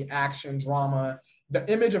 comedy, action, drama. the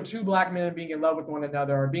image of two Black men being in love with one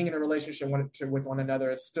another or being in a relationship with one another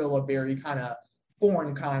is still a very kind of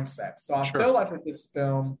foreign concept. So I feel like with this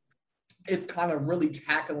film, it's kind of really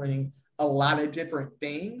tackling a lot of different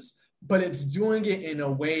things, but it's doing it in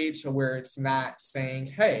a way to where it's not saying,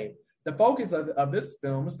 hey, the focus of this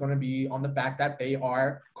film is going to be on the fact that they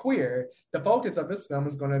are queer. The focus of this film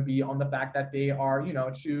is going to be on the fact that they are,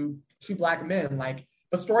 two Black men. Like,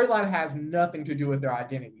 the storyline has nothing to do with their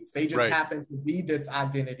identities. They just happen to be this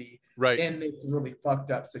identity in this really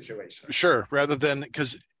fucked up situation. Sure. Rather than,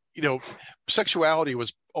 because, sexuality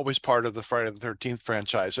was always part of the Friday the 13th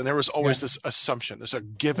franchise. And there was always this assumption, this a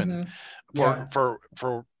given for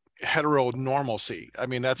heteronormalcy. I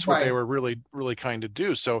mean, that's what they were really, really kind to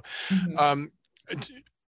do. So, that's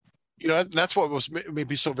what was made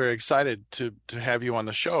me so very excited to have you on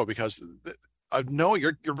the show, because I know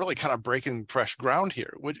you're really kind of breaking fresh ground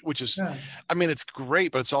here, which is, I mean, it's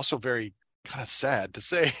great, but it's also very kind of sad to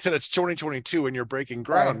say that it's 2022 and you're breaking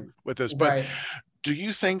ground with this. But do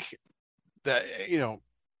you think that,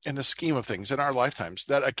 in the scheme of things in our lifetimes,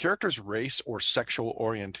 that a character's race or sexual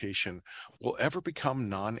orientation will ever become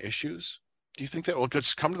non-issues? Do you think that will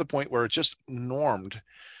just come to the point where it's just normed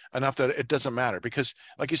enough that it doesn't matter? Because,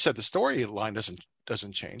 like you said, the storyline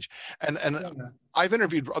doesn't change. And I've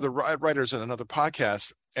interviewed other writers in another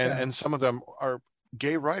podcast, and some of them are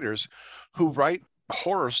gay writers who write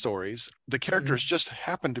horror stories. The characters just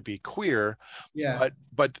happen to be queer,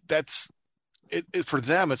 but that's it for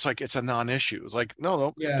them. It's like it's a non-issue. Like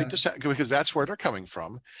no, they just because that's where they're coming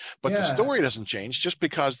from. But the story doesn't change just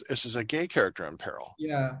because this is a gay character in peril.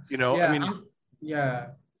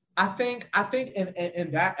 I think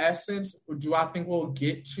in that essence, do I think we'll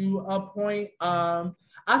get to a point? I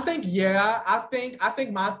think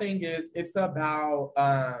my thing is it's about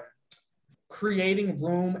creating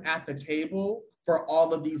room at the table for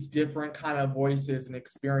all of these different kind of voices and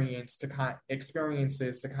experiences to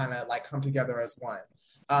kind of like come together as one.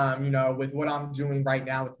 With what I'm doing right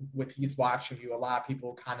now with He's Watching You, a lot of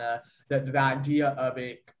people kind of the idea of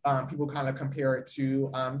it, people kind of compare it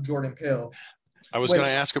to Jordan Peele. I was going to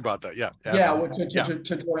ask about that.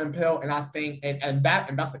 To Jordan Peele, and I think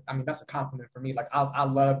that's a compliment for me. Like I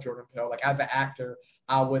love Jordan Peele. Like as an actor,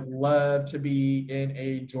 I would love to be in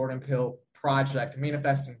a Jordan Peele project,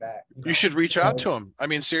 manifesting that. You should reach out to him. I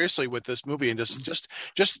mean, seriously, with this movie, and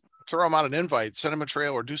just throw him out an invite, send him a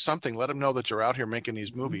trail, or do something. Let him know that you're out here making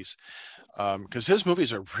these movies, because his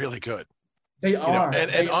movies are really good. They are,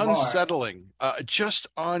 and unsettling, just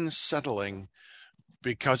unsettling.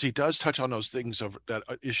 Because he does touch on those things that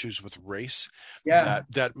issues with race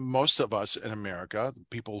that most of us in America,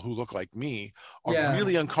 people who look like me, are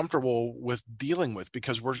really uncomfortable with dealing with,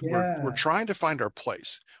 because we're trying to find our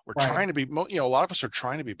place. We're trying to be, a lot of us are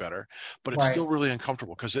trying to be better, but it's still really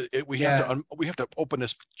uncomfortable because we have to open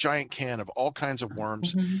this giant can of all kinds of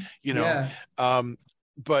worms,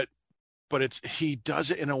 but he does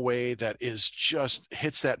it in a way that is just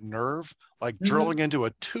hits that nerve, like drilling into a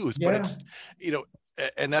tooth. But it's,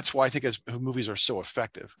 and that's why I think his movies are so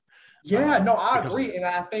effective. I agree. And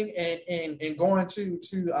I think in going to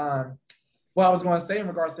what I was going to say in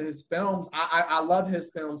regards to his films, I love his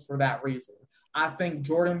films for that reason. I think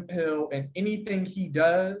Jordan Peele, and anything he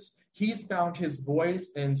does, he's found his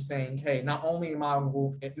voice in saying, hey, not only am I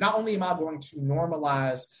going to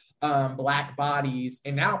normalize Black bodies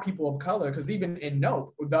and now people of color, because even in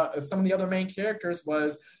Nope, some of the other main characters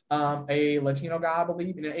was a Latino guy, I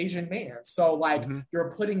believe, and an Asian man. So like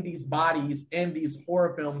you're putting these bodies in these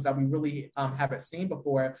horror films that we really haven't seen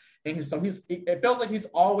before, and so it feels like he's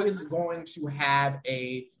always going to have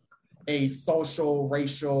a social,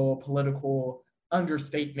 racial, political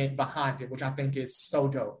understatement behind it, which I think is so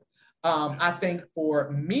dope. I think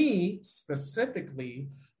for me specifically,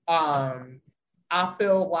 I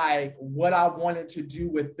feel like what I wanted to do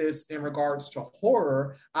with this in regards to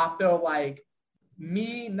horror, I feel like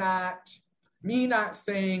me not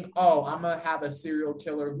saying, oh, I'm gonna have a serial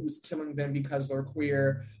killer who's killing them because they're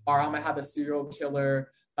queer, or I'm gonna have a serial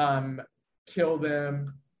killer kill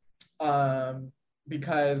them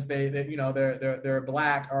because they're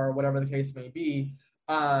Black, or whatever the case may be.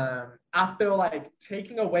 I feel like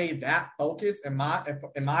taking away that focus in my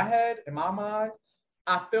head, in my mind,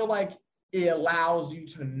 I feel like it allows you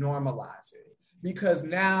to normalize it, because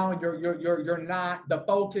now you're not, the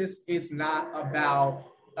focus is not about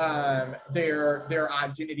their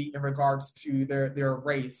identity in regards to their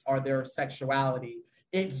race or their sexuality.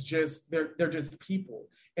 It's just they're just people.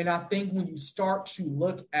 And I think when you start to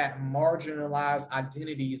look at marginalized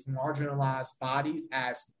identities, marginalized bodies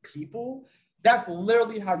as people, that's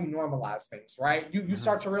literally how you normalize things, right? You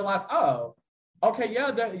start to realize, oh, Okay,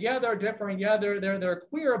 they're different. Yeah, they're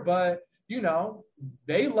queer, but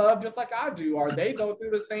they love just like I do, or they go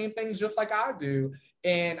through the same things just like I do.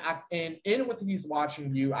 And in with He's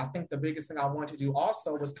Watching You, I think the biggest thing I wanted to do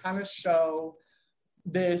also was kind of show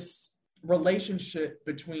this relationship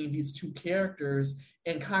between these two characters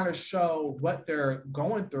and kind of show what they're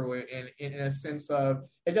going through it in a sense of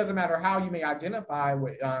it doesn't matter how you may identify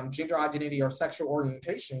with gender identity or sexual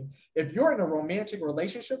orientation. If you're in a romantic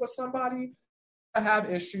relationship with somebody, have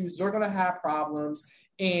issues, you're going to have problems.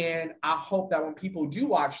 And I hope that when people do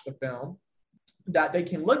watch the film, that they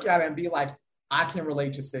can look at it and be like, I can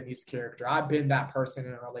relate to Sydney's character. I've been that person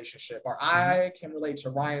in a relationship. Or I can relate to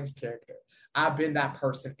Ryan's character. I've been that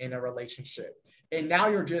person in a relationship. And now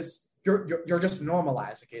you're just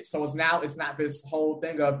normalizing it. So it's not this whole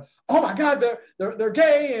thing of, oh my God, they're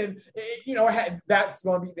gay, and that's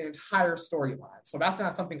going to be the entire storyline. So that's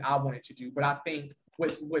not something I wanted to do. But I think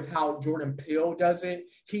with how Jordan Peele does it,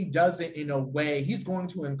 he does it in a way, he's going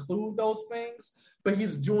to include those things, but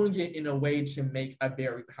he's doing it in a way to make a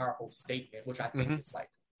very powerful statement, which I think is like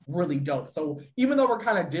really dope. So even though we're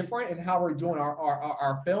kind of different in how we're doing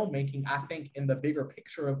our filmmaking, I think in the bigger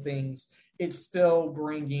picture of things, it's still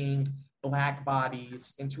bringing Black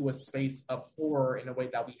bodies into a space of horror in a way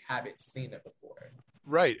that we haven't seen it before.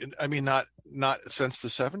 Right. I mean, not since the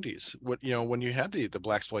 70s, when you had the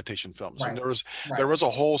blaxploitation films, right. And there was a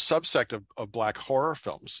whole subsect of Black horror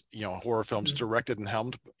films, horror films directed and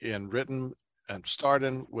helmed and written and starred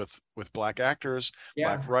in with Black actors,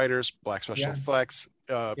 Black writers, Black special effects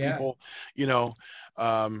people,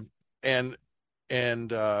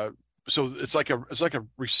 so it's like a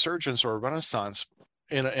resurgence or a renaissance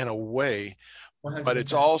in a way, 100%. but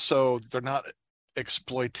it's also, they're not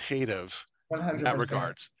exploitative 100%. in that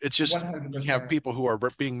regards. It's just 100%. You have people who are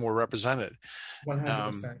being more represented.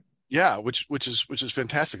 100%. Which is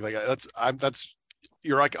fantastic. Like that's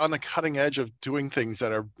you're like on the cutting edge of doing things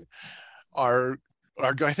that are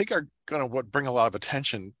I think are going to bring a lot of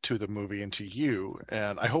attention to the movie and to you,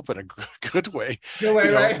 and I hope in a good way. Good way,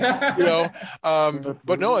 right?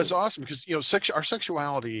 But no, it's awesome because our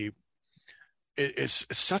sexuality is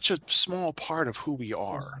such a small part of who we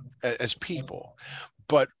are as people,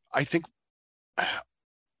 but I think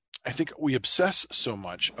we obsess so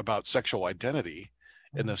much about sexual identity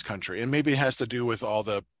in this country, and maybe it has to do with all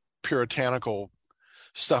the puritanical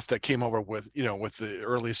stuff that came over with the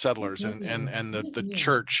early settlers and the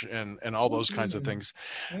church and all those kinds of things.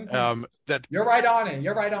 That you're right on it.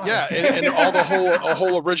 Yeah, and all the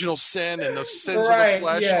whole original sin and the sins of the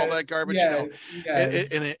flesh, all that garbage. And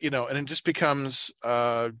it just becomes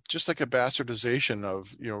just like a bastardization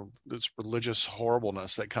of this religious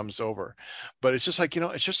horribleness that comes over. But it's just like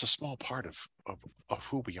it's just a small part of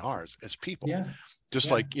who we are as people. Yeah.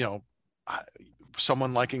 Just like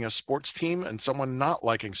someone liking a sports team and someone not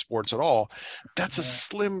liking sports at all, that's a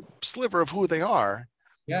slim sliver of who they are.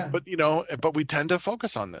 But we tend to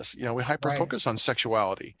focus on this, we hyper focus on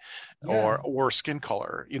sexuality or skin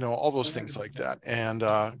color, all those things like that. And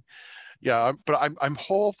but I'm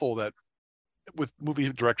hopeful that with movie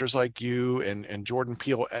directors like you and Jordan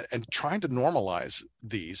Peele and trying to normalize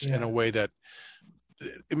these in a way that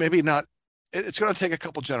maybe not, it's going to take a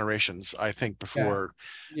couple generations, I think, before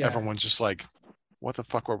everyone's just like, what the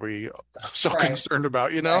fuck were we so concerned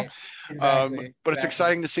about, Exactly. But it's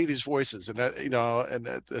exciting to see these voices, and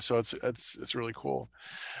that, so it's really cool.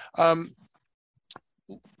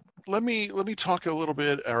 Let me talk a little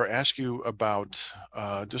bit or ask you about,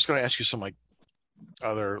 just going to ask you some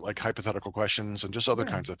other hypothetical questions and just other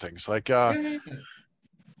kinds of things like, this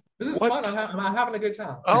is fun. I'm having a good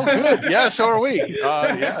time. Oh, good. Yeah, so are we.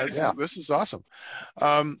 This is awesome.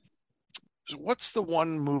 What's the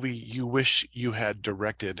one movie you wish you had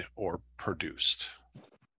directed or produced?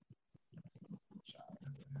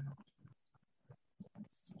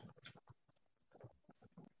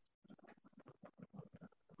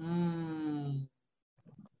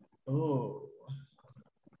 Oh,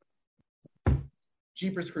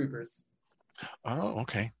 Jeepers Creepers. Oh,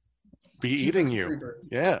 okay. Be eating you. Creepers.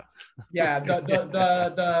 Yeah. Yeah. Gosh,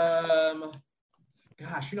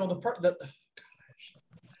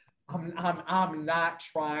 I'm not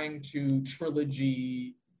trying to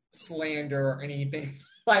trilogy slander or anything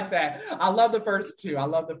like that. I love the first two. I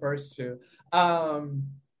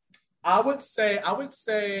would say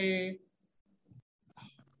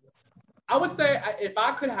if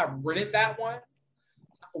I could have written that one,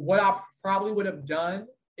 what I probably would have done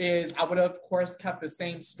is I would have, of course, kept the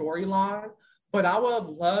same storyline, but I would have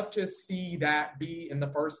loved to see that be in the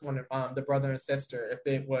first one, the brother and sister, if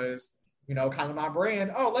it was, kind of my brand.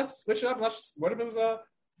 Oh, let's switch it up. What if it was a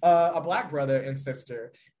a black brother and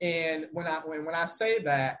sister. And when I say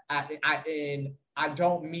that, I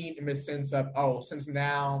don't mean in the sense of, oh, since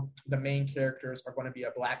now the main characters are going to be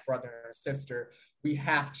a black brother and sister, we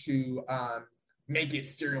have to make it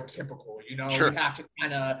stereotypical. Sure. We have to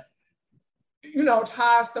kind of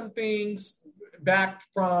tie some things back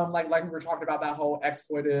from like we were talking about that whole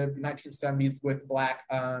exploitive 1970s with black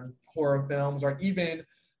horror films, or even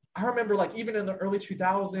I remember like even in the early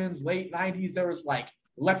 2000s, late 90s, there was like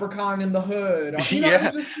Leprechaun in the Hood. Or,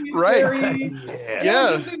 yeah, right. Very,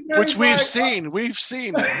 yeah, which we've seen.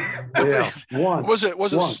 Yeah, one was it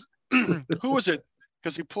who was it?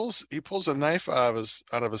 Because he pulls a knife out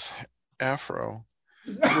of his afro.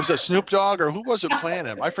 Was it Snoop Dogg, or who was it playing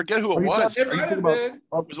him? I forget who it was. Was it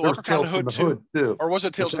Leprechaun in the Hood too? Or was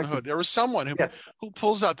it Tales in the Hood? There was someone who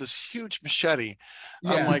pulls out this huge machete.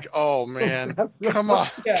 Yeah. I'm like, oh man, come on,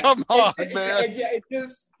 man. It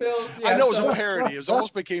just feels. I know it was a parody. It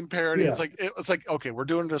almost became parody. Yeah. It's like okay, we're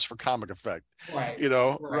doing this for comic effect, right?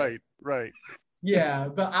 Right. Yeah,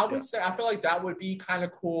 but I would say I feel like that would be kind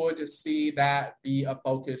of cool to see that be a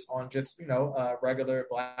focus on just a regular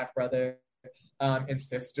black brother and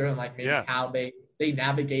sister, and like maybe how they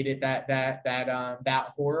navigated that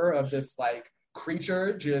horror of this like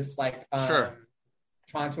creature just like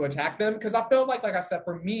trying to attack them. Because I feel like I said,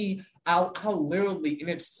 for me, I'll literally, and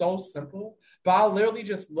it's so simple, but I'll literally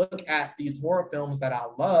just look at these horror films that I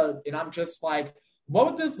love, and I'm just like, what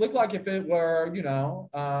would this look like if it were,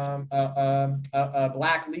 a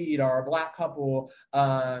black lead or a black couple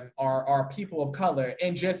or people of color,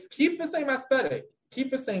 and just keep the same aesthetic, keep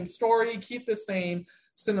the same story, keep the same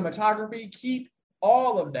cinematography, keep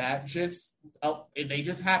all of that. Just they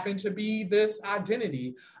just happen to be this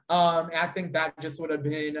identity. And I think that just would have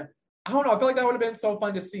been, I don't know, I feel like that would have been so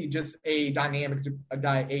fun to see, just a dynamic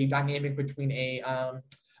between a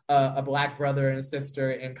black brother and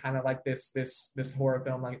sister, and kind of like this horror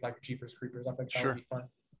film like Jeepers Creepers. I think that would be fun.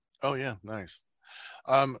 Oh yeah, nice.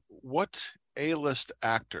 What A-list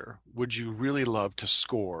actor would you really love to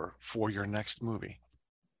score for your next movie?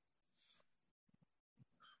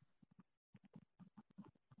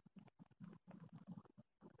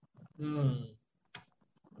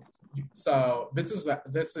 So this is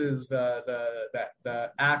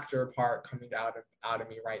the actor part coming out of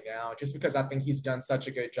me right now, just because I think he's done such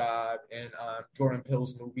a good job in Jordan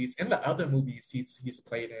Peele's movies and the other movies he's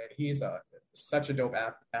played in. He's such a dope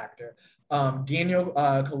actor. Daniel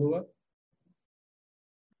Kaluuya.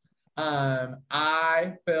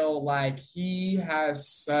 I feel like he has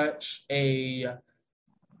such a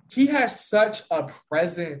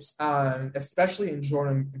presence, especially in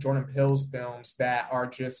Jordan Peele's films, that are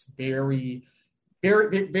just very,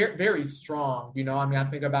 very, very, very strong. I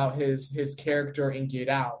think about his character in Get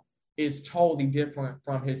Out is totally different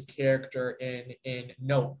from his character in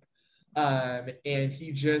Nope. And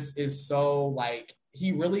he just is so like,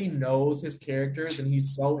 he really knows his characters, and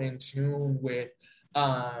he's so in tune with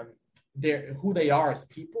who they are as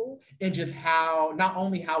people, and just how not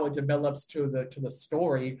only how it develops to the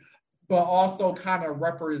story, but also kind of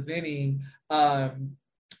representing a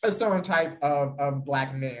certain type of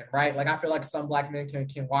black man, right? Like I feel like some black men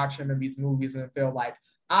can watch him in these movies and feel like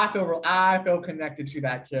I feel connected to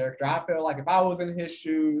that character. I feel like if I was in his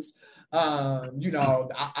shoes, I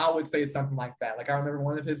would say something like that. Like I remember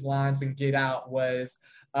one of his lines in Get Out was,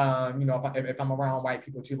 if I'm around white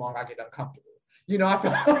people too long, I get uncomfortable.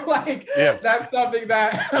 I feel like that's something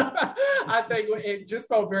that I think it just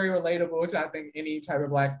felt very relatable to, I think, any type of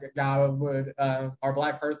black guy would, or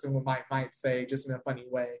black person might say, just in a funny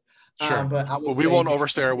way. Sure. But we won't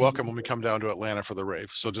overstay our welcome when we come down to Atlanta for the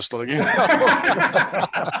rave. So just letting you know.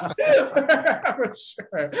 For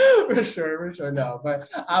sure. No, but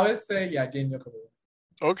I would say, Daniel Kaluuya.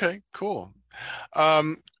 Okay, cool.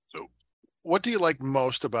 What do you like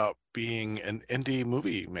most about being an indie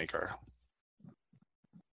movie maker?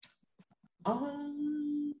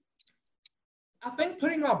 I think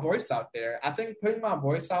putting my voice out there. I think putting my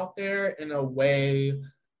voice out there in a way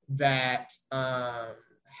that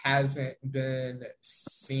hasn't been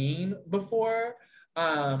seen before.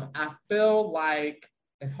 I feel like,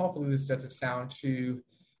 and hopefully this doesn't sound too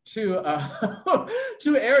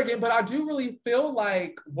arrogant, but I do really feel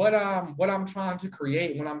like what I'm trying to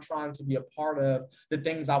create, when I'm trying to be a part of, the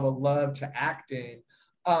things I would love to act in,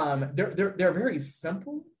 they're very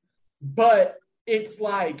simple. But it's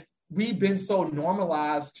like we've been so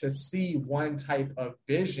normalized to see one type of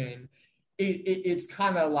vision. It's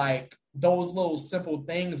kind of like those little simple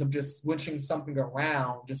things of just switching something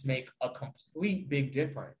around just make a complete big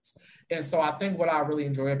difference. And so I think what I really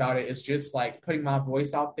enjoy about it is just like putting my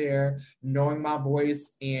voice out there, knowing my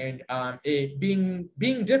voice, and it being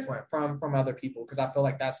different from other people, because I feel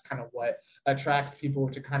like that's kind of what attracts people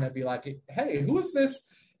to kind of be like, hey, who is this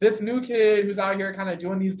new kid who's out here kind of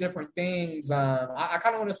doing these different things. I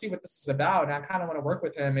kind of want to see what this is about, and I kind of want to work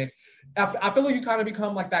with him. And I feel like you kind of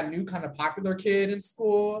become like that new kind of popular kid in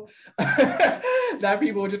school that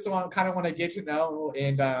people just kind of want to get to know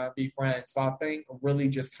and be friends. So I think really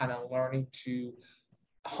just kind of learning to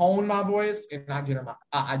hone my voice and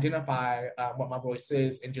identify what my voice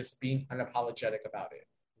is, and just being unapologetic about it.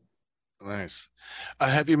 Nice.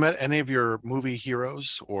 Have you met any of your movie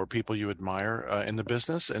heroes or people you admire in the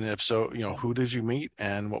business? And if so, who did you meet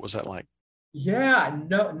and what was that like? Yeah,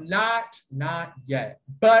 no, not yet.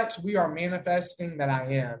 But we are manifesting that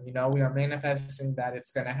I am. We are manifesting that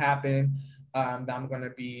it's going to happen. That I'm going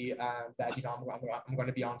to be I'm going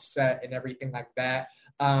to be on set and everything like that.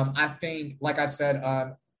 I think, like I said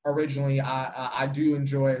originally, I do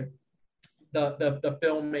enjoy the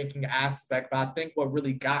filmmaking aspect, but I think what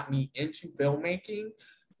really got me into filmmaking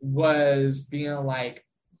was being like,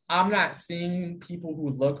 I'm not seeing people who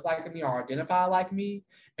look like me or identify like me,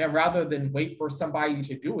 and rather than wait for somebody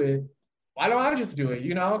to do it, why don't I just do it?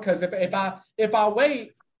 Because if I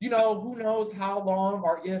wait, who knows how long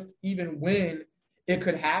or if even when it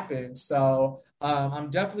could happen. So I'm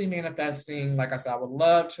definitely manifesting. Like I said, I would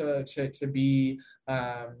love to be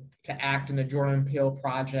to act in the Jordan Peele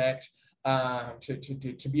project.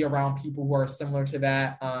 To be around people who are similar to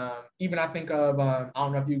that. Even I think of I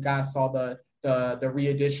don't know if you guys saw the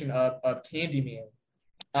re-edition of Candyman.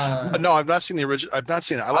 No, I've not seen the original. I've not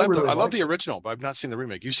seen it. I love the it. original, but I've not seen the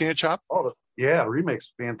remake. You seen it, Chop? Oh yeah, the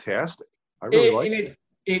remake's fantastic. I really like it.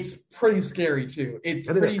 It's pretty scary too. It's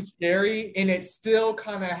pretty scary, and it still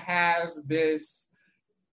kind of has this.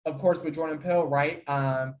 Of course, with Jordan Peele, right?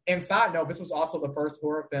 And side note, this was also the first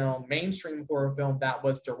mainstream horror film that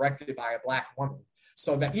was directed by a Black woman.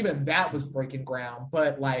 So that even that was breaking ground.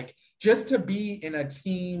 But like, just to be in a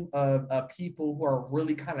team of people who are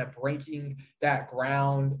really kind of breaking that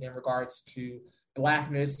ground in regards to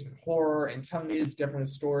Blackness and horror and telling these different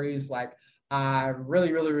stories, like I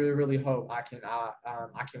really, really, really, really hope I can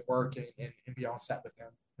work and be on set with them.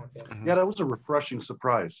 Mm-hmm. Yeah, that was a refreshing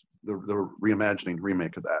surprise. The reimagining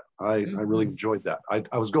remake of that, I really enjoyed that.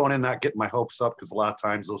 I was going in not getting my hopes up, because a lot of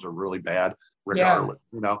times those are really bad, regardless,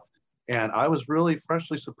 And I was really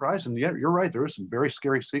freshly surprised. And yeah, you're right. There were some very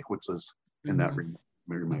scary sequences in that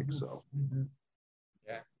remake. So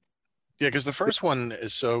yeah, because the first one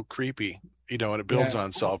is so creepy, and it builds on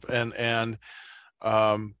itself, and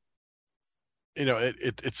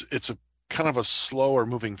it's a kind of a slower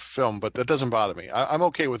moving film, but that doesn't bother me. I'm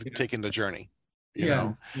okay with taking the journey, you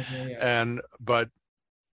know, and but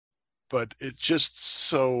it's just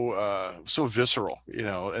so visceral,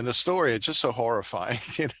 and the story, it's just so horrifying,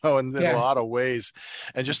 in a lot of ways,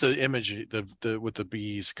 and just the image, the with the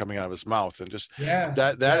bees coming out of his mouth, and just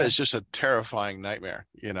that is just a terrifying nightmare,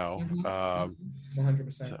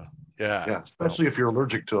 100%. So, yeah, especially if you're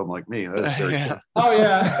allergic to them like me. That's very cool. Oh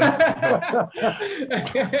yeah.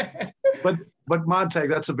 But Montag,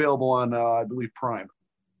 that's available on I believe Prime.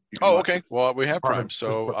 Oh, okay. Well, we have Prime,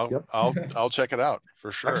 so I'll check it out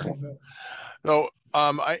for sure. Excellent. So,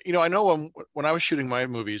 I know when I was shooting my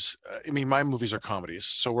movies, my movies are comedies,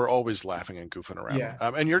 so we're always laughing and goofing around. Yeah.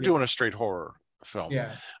 And you're doing a straight horror film.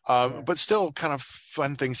 Yeah. But still kind of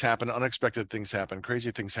fun things happen, unexpected things happen,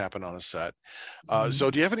 crazy things happen on a set.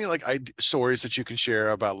 So do you have any stories that you can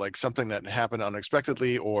share about like something that happened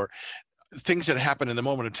unexpectedly, or things that happen in the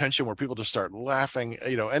moment of tension where people just start laughing,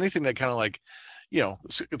 anything that kind of like,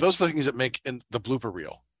 those are the things that make in the blooper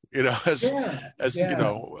reel,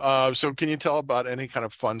 so can you tell about any kind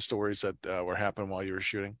of fun stories that were happening while you were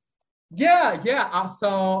shooting? Yeah.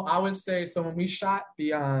 So I would say, so when we shot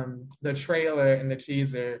the trailer and the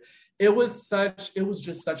teaser, it was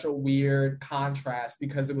just such a weird contrast,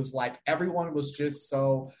 because it was like everyone was just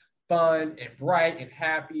so fun and bright and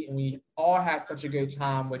happy, and we all had such a good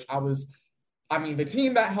time, the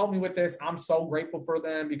team that helped me with this, I'm so grateful for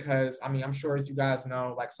them, because I'm sure, as you guys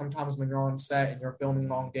know, like sometimes when you're on set and you're filming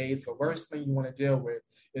long days, the worst thing you want to deal with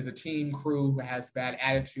is a team crew who has bad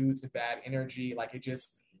attitudes and bad energy. Like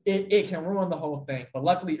it can ruin the whole thing. But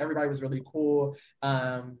luckily everybody was really cool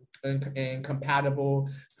and compatible.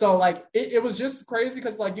 So like it was just crazy,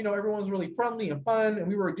 because everyone was really friendly and fun, and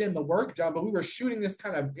we were getting the work done, but we were shooting this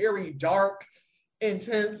kind of very dark,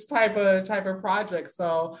 intense type of project.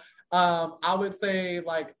 So I would say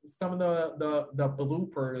like some of the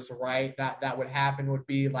bloopers, right, that would happen would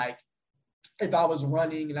be like if I was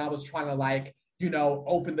running and I was trying to like,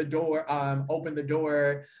 open the door, and the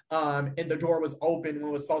door was open when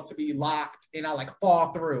it was supposed to be locked, and I like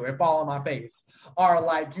fall through and fall on my face, or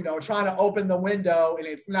like, trying to open the window and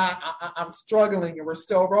it's not, I'm struggling and we're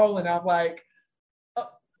still rolling. I'm like,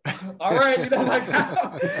 all right, like,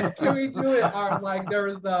 can we do it? Or like, there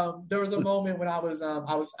was a moment when I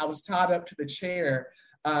was tied up to the chair,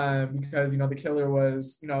 because the killer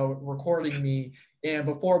was recording me. And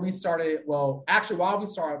before we started, actually while we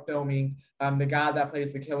started filming, the guy that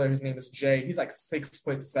plays the killer, his name is Jay. He's like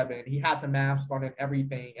 6'7". He had the mask on and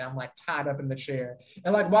everything, and I'm like tied up in the chair.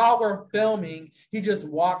 And like while we're filming, he just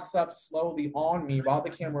walks up slowly on me while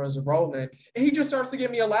the camera is rolling, and he just starts to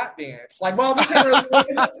give me a lap dance. Like while the camera is rolling,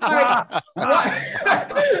 it's like,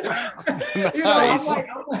 what? Nice.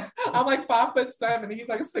 I'm like 5'7", and he's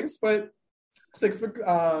like 6'7",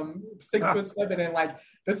 and like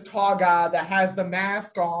this tall guy that has the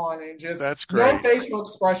mask on and just That's great. No facial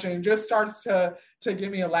expression, just starts to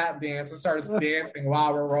give me a lap dance and starts dancing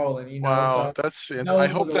while we're rolling. Wow, So, I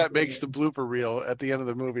hope that makes the blooper reel at the end of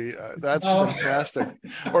the movie. That's fantastic,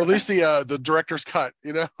 or at least the director's cut.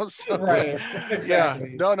 So, right? Exactly. Yeah,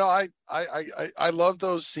 no, I love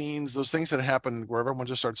those scenes, those things that happen where everyone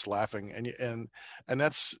just starts laughing, and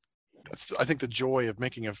that's I think the joy of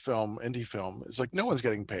making a indie film is like no one's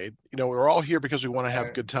getting paid. We're all here because we want to have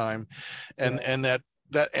a good time, and that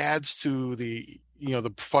adds to the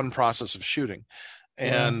the fun process of shooting.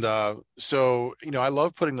 And so I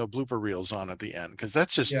love putting the blooper reels on at the end, because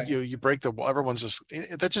that's just you break the wall. Everyone's just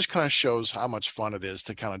that just kind of shows how much fun it is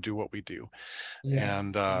to kind of do what we do.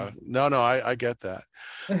 And I get that.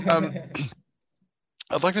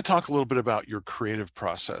 I'd like to talk a little bit about your creative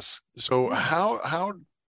process. So how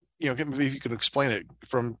maybe if you can explain it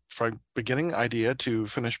from beginning idea to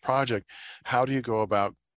finished project, how do you go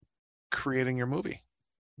about creating your movie?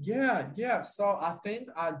 Yeah. So I think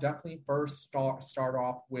I definitely first start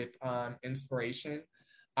off with inspiration.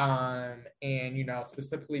 And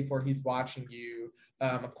specifically for He's Watching You,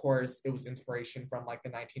 of course it was inspiration from like the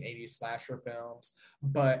 1980s slasher films.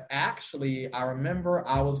 But actually I remember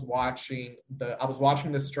I was watching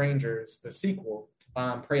The Strangers, the sequel,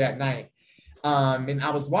 Pray at Night. And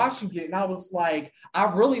I was watching it and I was like,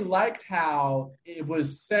 I really liked how it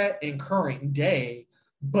was set in current day,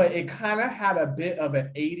 but it kind of had a bit of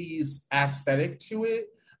an 80s aesthetic to it.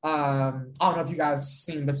 I don't know if you guys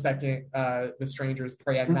seen The Strangers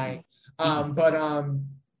Pray at Night, but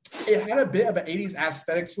it had a bit of an 80s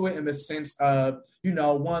aesthetic to it, in the sense of,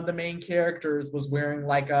 one of the main characters was wearing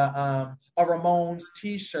like a Ramones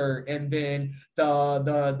t-shirt, and then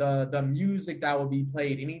the music that would be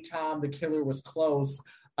played anytime the killer was close,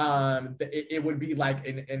 it would be like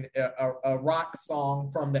a rock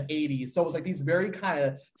song from the 80s. So it was like these very kind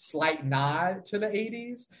of slight nod to the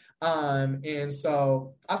 80s. And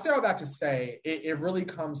so I say all that to say it really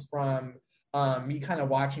comes from me kind of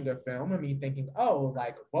watching the film and me thinking, oh,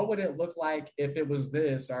 like what would it look like if it was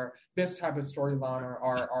this or this type of storyline,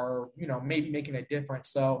 or maybe making a difference.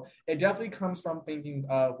 So it definitely comes from thinking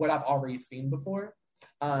what I've already seen before,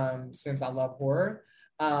 since I love horror.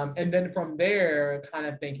 And then from there, kind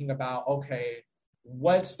of thinking about, okay,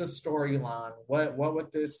 what's the storyline? What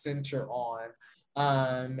would this center on?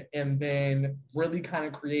 And then really kind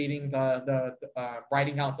of creating the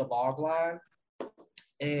writing out the log line.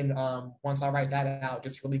 And once I write that out,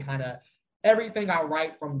 just really kind of everything I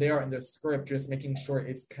write from there in the script, just making sure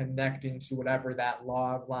it's connecting to whatever that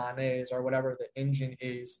log line is or whatever the engine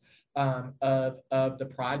is of the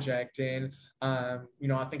project. And I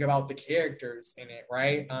think about the characters in it,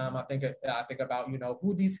 right? I think about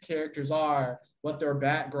who these characters are, what their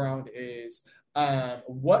background is,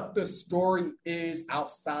 what the story is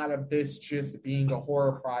outside of this just being a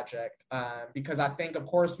horror project, because I think, of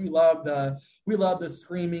course, we love the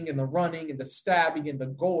screaming and the running and the stabbing and the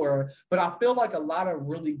gore, but I feel like a lot of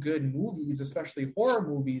really good movies, especially horror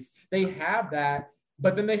movies, they have that,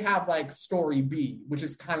 but then they have like story B, which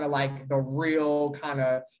is kind of like the real kind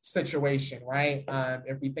of situation, right?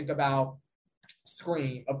 If we think about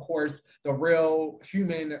Scream, of course, the real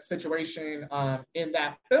human situation in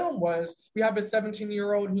that film was we have a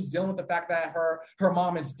 17-year-old who's dealing with the fact that her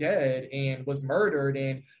mom is dead and was murdered,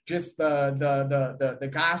 and just the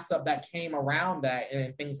gossip that came around that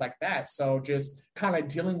and things like that. So just kind of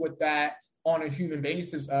dealing with that on a human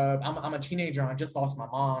basis of I'm a teenager, I just lost my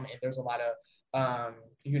mom, and there's a lot of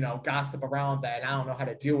gossip around that, and I don't know how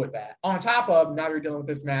to deal with that. On top of now you're dealing with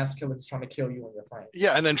this mass killer that's trying to kill you and your friends.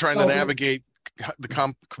 Yeah, and then trying to navigate the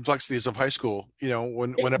complexities of high school,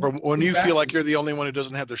 when you feel like you're the only one who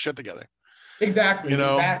doesn't have their shit together. Exactly.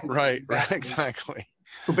 Right, exactly.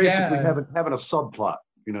 So basically having a subplot,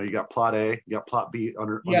 You got plot A, you got plot B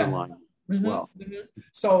underlying as well.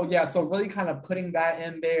 So really kind of putting that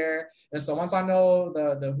in there. And so once I know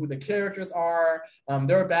the who the characters are,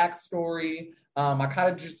 their backstory, I kind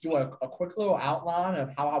of just do a quick little outline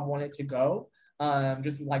of how I want it to go.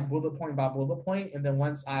 Just like bullet point by bullet point. And then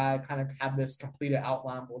once I kind of have this completed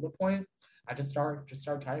outline bullet point, I just start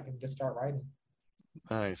typing, just start writing.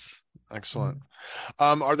 Nice. Excellent.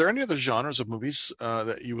 Are there any other genres of movies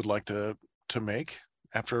that you would like to make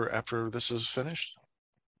after this is finished?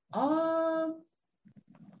 I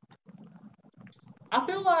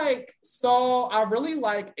feel like, so I really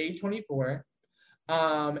like A24.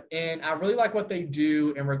 And I really like what they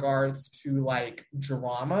do in regards to like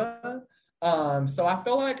drama. So I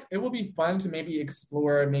feel like it would be fun to maybe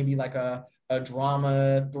explore maybe like a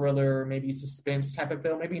drama, thriller, maybe suspense type of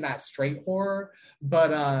film, maybe not straight horror,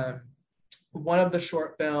 but one of the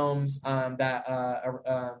short films that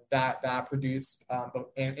I produced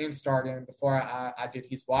and starred in before I did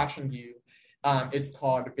He's Watching You is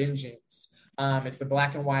called Vengeance. It's a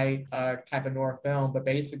black and white type of noir film, but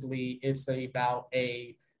basically it's about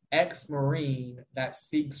a ex-Marine that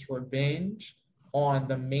seeks revenge on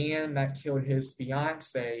the man that killed his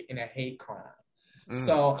fiance in a hate crime.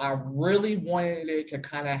 So I really wanted it to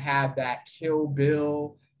kind of have that Kill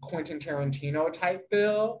Bill, Quentin Tarantino type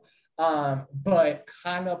feel, but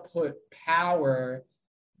kind of put power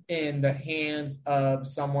in the hands of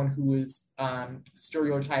someone who is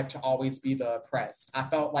stereotyped to always be the oppressed. I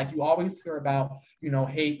felt like you always hear about,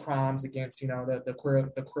 hate crimes against, the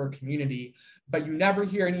queer community, but you never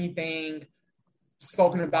hear anything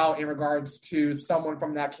spoken about in regards to someone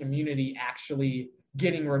from that community actually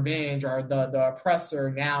getting revenge, or the oppressor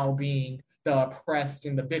now being the oppressed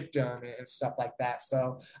and the victim and stuff like that.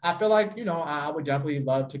 So I feel like, I would definitely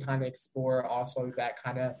love to kind of explore also that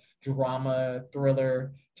kind of drama,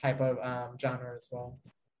 thriller type of genre as well.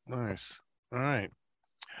 Nice. All right.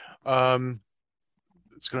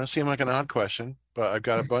 It's going to seem like an odd question, but I've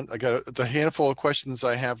got the handful of questions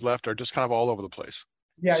I have left are just kind of all over the place.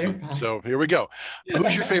 Yeah, you're fine. So here we go.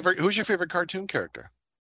 Who's your favorite cartoon character?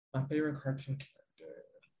 My favorite cartoon character.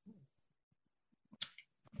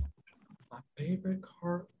 My favorite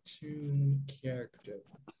cartoon character.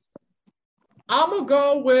 I'm gonna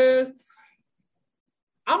go with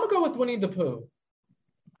Winnie the Pooh.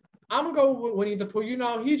 I'm gonna go with Winnie the Pooh.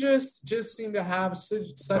 He just seemed to have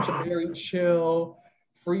such a very chill,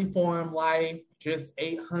 freeform life. Just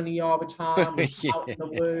ate honey all the time. Was out in the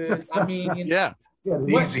woods. I mean, yeah. It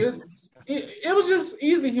was just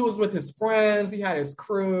easy. He was with his friends. He had his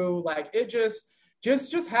crew. Like it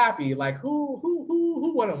just happy. Like who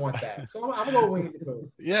wouldn't want that? So I'm gonna go with Winnie the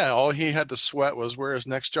Pooh. Yeah, all he had to sweat was where his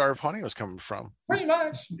next jar of honey was coming from. Pretty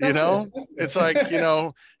much. It's like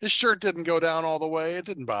his shirt didn't go down all the way. It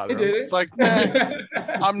didn't bother him. It's like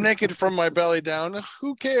I'm naked from my belly down.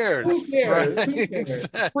 Who cares? Right? Who cares?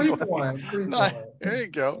 Exactly. Free form. There you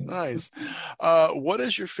go. Nice. What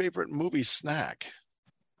is your favorite movie snack?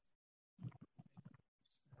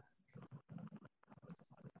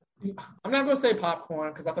 I'm not going to say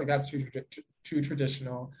popcorn because I think that's too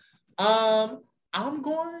traditional. I'm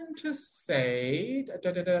going to say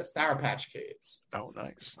Sour Patch Kids. Oh,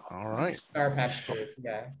 nice. All right. Sour Patch Kids,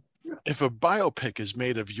 yeah. If a biopic is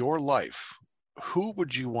made of your life, who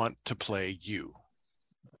would you want to play you?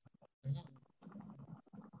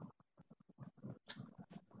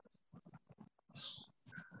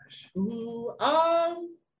 Ooh,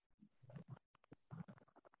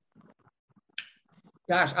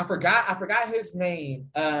 gosh, I forgot his name.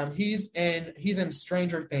 He's in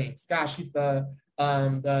Stranger Things. Gosh, he's the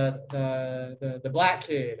black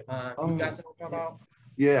kid. You guys know what I'm talking about?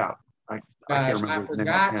 Yeah. I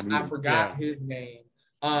forgot his name.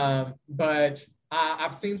 But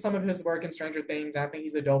I've seen some of his work in Stranger Things. I think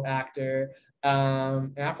he's a dope actor.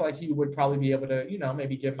 And I feel like he would probably be able to,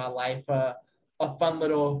 maybe give my life a fun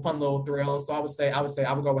little thrill. So I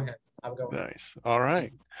would go with him. Nice. All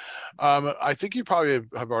right. I think you probably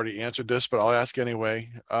have already answered this, but I'll ask anyway.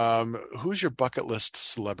 Who's your bucket list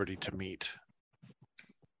celebrity to meet?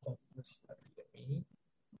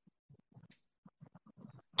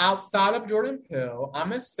 Outside of Jordan Peele, I'm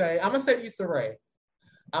gonna say Issa Rae.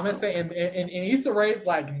 I'm gonna say, and Issa Rae's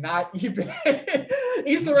like not even.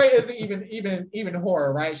 Issa Rae isn't even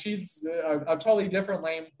horror, right? She's a totally different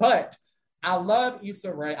lane, but I love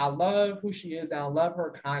Issa Rae. I love who she is, and I love her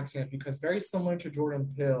content because very similar to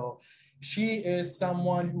Jordan Peele, she is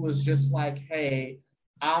someone who was just like, hey,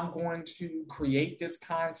 I'm going to create this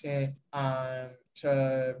content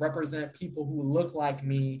to represent people who look like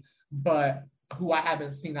me, but who I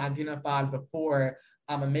haven't seen identified before.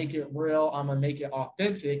 I'm gonna make it real. I'm gonna make it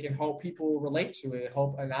authentic and hope people relate to it.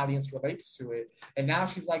 Hope an audience relates to it. And now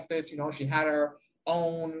she's like this. She had her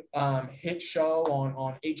own hit show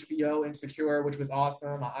on HBO, Insecure, which was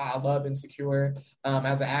awesome. I love Insecure.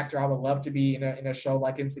 As an actor, I would love to be in a show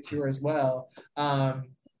like Insecure as well.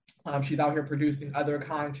 She's out here producing other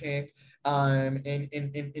content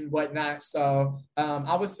and whatnot. So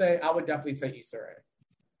I would definitely say Issa Rae.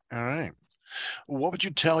 All right. What would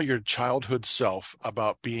you tell your childhood self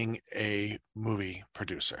about being a movie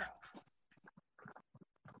producer?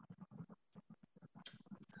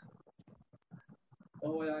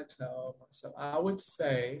 What would I tell myself? I would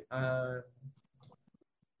say,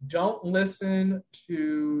 don't listen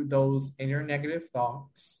to those inner negative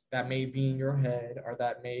thoughts that may be in your head or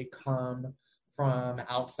that may come from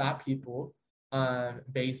outside people,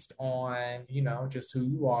 based on, just who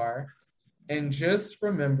you are. And just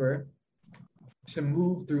remember to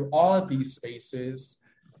move through all of these spaces,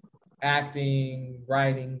 acting,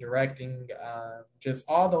 writing, directing, just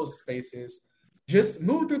all those spaces. Just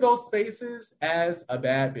move through those spaces as a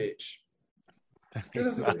bad bitch.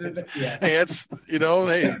 Yeah. Hey,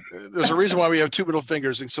 there's a reason why we have two middle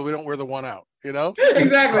fingers, and so we don't wear the one out,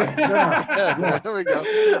 Exactly. Yeah, there we go.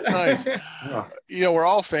 Nice. Yeah. We're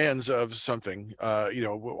all fans of something.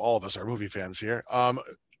 All of us are movie fans here.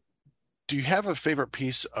 Do you have a favorite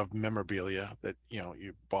piece of memorabilia that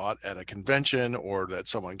you bought at a convention, or that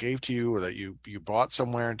someone gave to you, or that you bought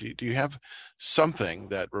somewhere? Do you have something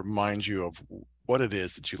that reminds you of what it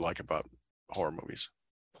is that you like about horror movies?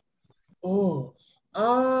 Oh,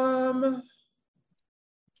 I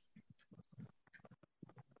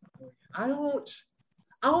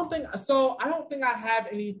don't think I have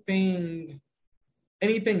anything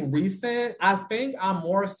recent. I think I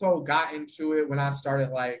more so got into it when I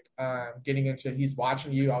started getting into He's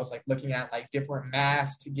Watching You. I was looking at different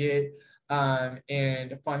masks to get.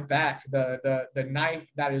 And fun fact, the knife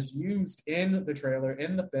that is used in the trailer,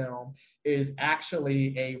 in the film, is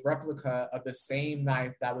actually a replica of the same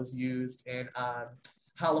knife that was used in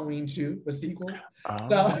Halloween 2, the sequel.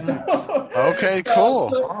 Oh, okay,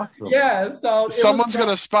 cool. Awesome. Yeah, so someone's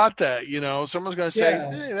gonna spot that, someone's gonna say,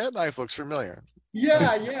 Yeah. Hey, that knife looks familiar.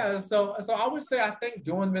 Yeah. So I would say, I think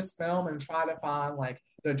doing this film and try to find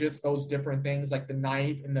just those different things, like the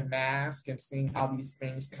knife and the mask, and seeing how these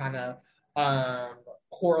things kind of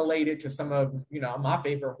correlated to some of my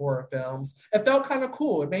favorite horror films. It felt kind of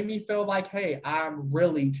cool. It made me feel like, hey, I'm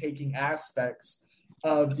really taking aspects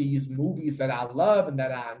of these movies that I love and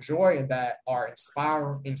that I enjoy and that are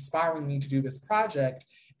inspiring me to do this project,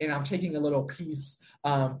 and I'm taking a little piece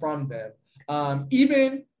from them.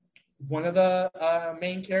 Even one of the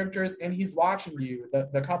main characters in He's Watching You,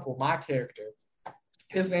 the couple, my character,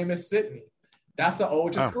 his name is Sydney. That's the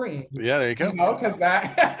ode to Scream. Yeah, there you go. Because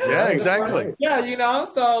that. Yeah, exactly. Yeah,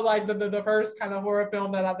 so the first kind of horror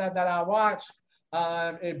film that I watched,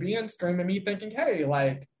 it being Scream, and me thinking, hey,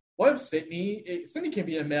 what if Sydney can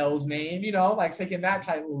be a male's name? Taking that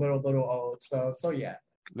type of little ode. So yeah.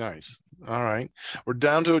 Nice. All right. We're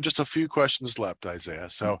down to just a few questions left, Isaiah.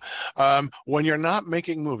 So, when you're not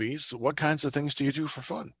making movies, what kinds of things do you do for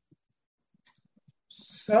fun?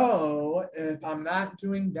 So if I'm not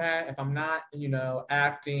doing that, if I'm not,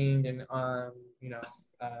 acting and,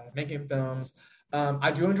 making films,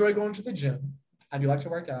 I do enjoy going to the gym. I do like to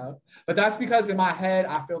work out, but that's because in my head,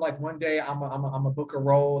 I feel like one day I'm a book a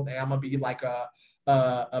role, and I'm gonna be like a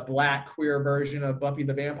Black queer version of Buffy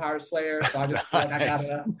the Vampire Slayer. So I just feel like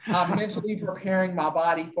I'm mentally preparing my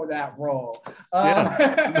body for that role.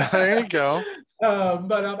 Yeah, there you go.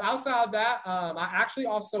 But outside of that, I actually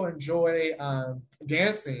also enjoy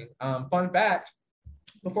dancing. Fun fact,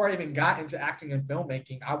 before I even got into acting and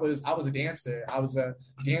filmmaking, I was a dancer. I was a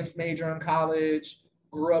dance major in college,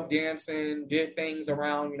 grew up dancing, did things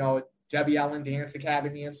around, W. Allen Dance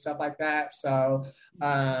Academy and stuff like that. So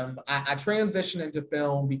I transitioned into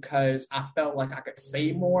film because I felt like I could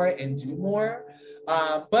say more and do more.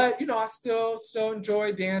 But I still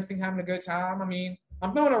enjoy dancing, having a good time. I mean,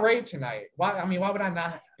 I'm throwing a rave tonight. Why would I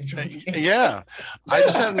not enjoy it? Yeah. I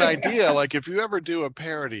just had an idea. If you ever do a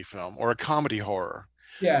parody film or a comedy horror,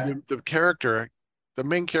 yeah, the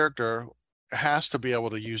main character has to be able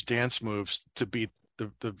to use dance moves to beat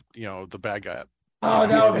the bad guy. Oh,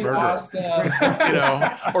 that would be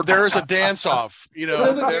awesome. Or there is a dance off,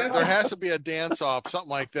 there has to be a dance off, something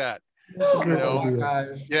like that. Oh my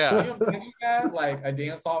gosh. Yeah. Can you imagine that? A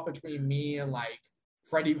dance off between me and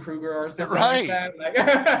Freddy Krueger or something right. like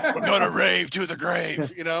that. We're gonna rave to the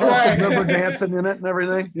grave, Right. River dancing in it and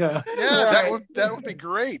everything. Yeah. Yeah, right. that would be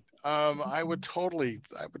great. I would totally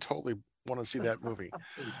want to see that movie.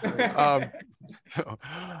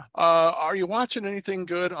 Are you watching anything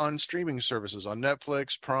good on streaming services, on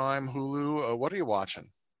Netflix, Prime, Hulu? What are you watching?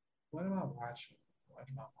 What am I watching? What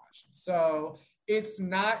am I watching? So it's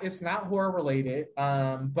not horror related,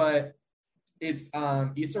 but it's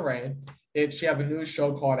Issa Rae. She has a new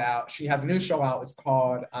show called out. She has a new show out. It's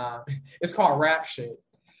called Rap Shit.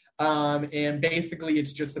 And basically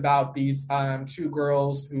it's just about these two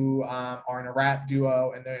girls who are in a rap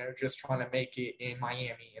duo, and they're just trying to make it in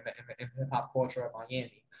Miami, in the hip hop culture of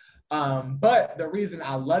Miami. But the reason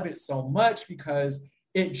I love it so much because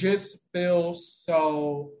it just feels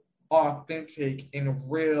so authentic and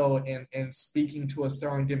real, and speaking to a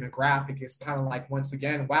certain demographic. It's kind of like, once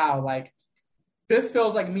again, wow, like this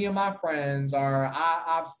feels like me and my friends, or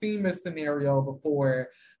I've seen this scenario before.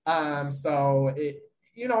 So it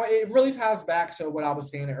really ties back to what I was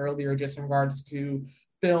saying earlier, just in regards to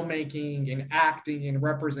filmmaking and acting and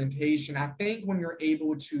representation. I think when you're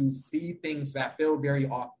able to see things that feel very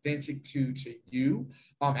authentic to you,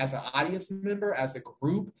 as an audience member, as a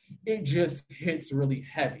group, it just hits really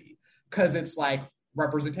heavy because it's like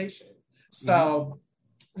representation. So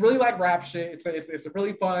really like Rap Shit. It's a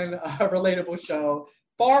really fun, relatable show.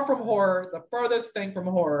 Far from horror, the furthest thing from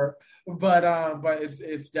horror, but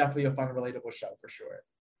it's definitely a fun, relatable show for sure.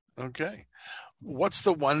 Okay. What's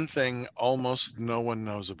the one thing almost no one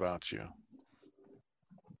knows about you?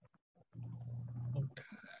 Oh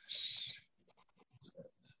gosh.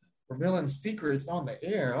 Revealing secrets on the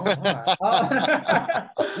air. Oh my.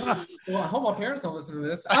 Well, I hope my parents don't listen to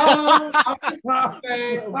this. I would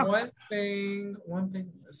say one thing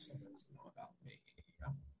someone's know about me.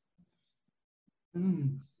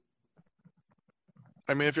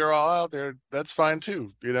 I mean, if you're all out there, that's fine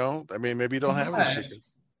too. I mean, maybe you don't have any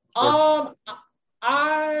secrets. I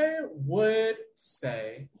would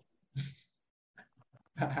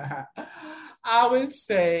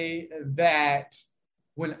say that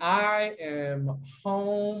when I am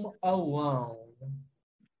home alone,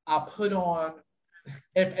 I put on,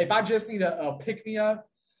 if I just need a pick me up,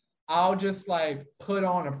 I'll just like put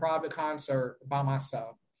on a private concert by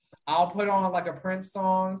myself. I'll put on like a Prince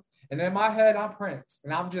song, and in my head, I'm Prince,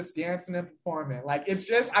 and I'm just dancing and performing. Like, it's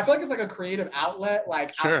just, I feel like it's like a creative outlet.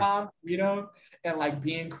 Like, sure. I find freedom and like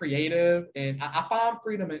being creative, and I find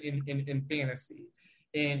freedom in fantasy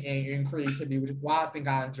and in creativity, which is why I think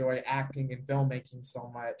I enjoy acting and filmmaking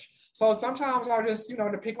so much. So sometimes I'll just,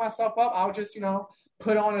 to pick myself up, I'll just,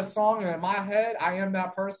 put on a song, and in my head, I am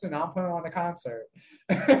that person. I'm putting on a concert.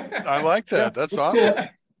 I like that. That's awesome.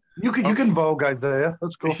 You can Vogue, Isaiah.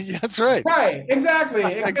 Let's go. Yeah, that's right. Right. Exactly.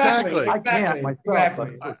 I can't myself.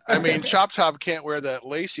 Exactly. I mean, Chop Top can't wear that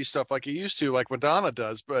lacy stuff like he used to, like Madonna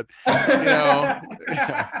does, but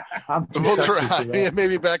we'll try.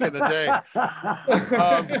 Maybe back in the day.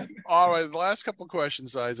 All right. The last couple of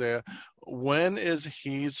questions, Isaiah. When is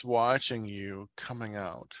He's Watching You coming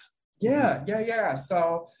out? Yeah.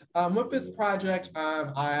 So with this project,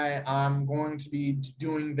 I'm going to be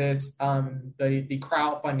doing this the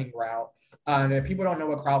crowdfunding route. If people don't know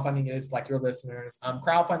what crowdfunding is, like your listeners,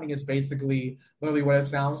 crowdfunding is basically literally what it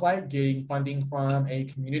sounds like: getting funding from a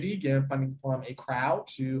community, getting funding from a crowd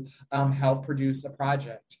to help produce a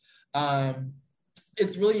project.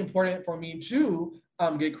 It's really important for me to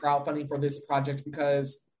get crowdfunding for this project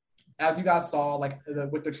because, as you guys saw, like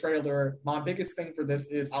with the trailer, my biggest thing for this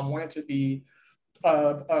is I want it to be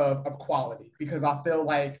of quality, because I feel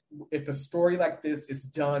like if a story like this is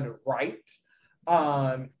done right,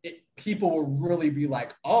 people will really be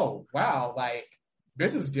like, oh, wow, like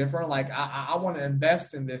this is different. Like I want to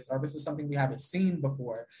invest in this, or this is something we haven't seen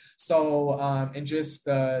before. So, and just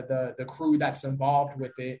the crew that's involved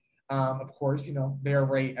with it. Of course, their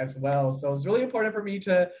rate as well. So it's really important for me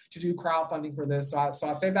to do crowdfunding for this. So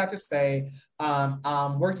I say that to say,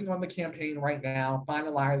 I'm working on the campaign right now,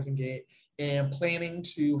 finalizing it, and planning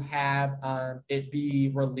to have it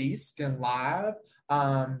be released and live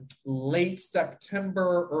late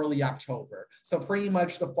September, early October. So pretty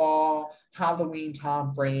much the fall Halloween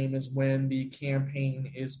time frame is when the campaign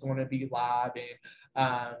is going to be live,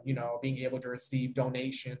 and being able to receive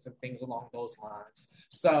donations and things along those lines.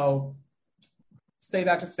 So say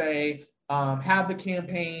that to say, have the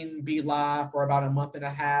campaign be live for about a month and a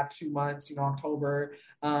half, 2 months, October,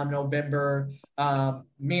 November,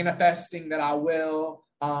 manifesting that I will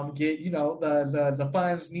get, the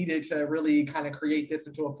funds needed to really kind of create this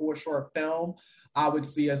into a full short film. I would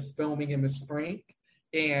see us filming in the spring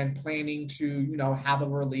and planning to, have a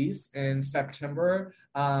release in September,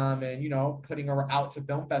 and, putting her out to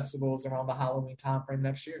film festivals around the Halloween timeframe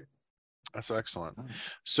next year. That's excellent.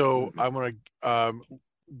 So I'm going to,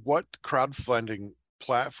 what crowdfunding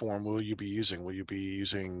platform will you be using? Will you be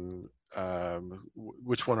using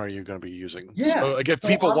which one are you going to be using? Yeah. So again, So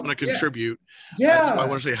people want to contribute. Yeah. I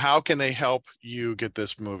want to say, how can they help you get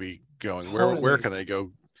this movie going? Totally. Where can they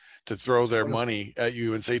go to throw their money at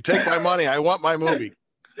you and say, take my money, I want my movie?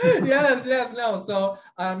 No. So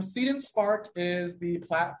Seed and Spark is the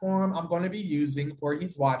platform I'm going to be using for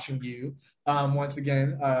He's Watching You. Once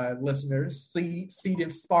again, listeners, Seed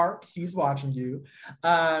and Spark, He's Watching You.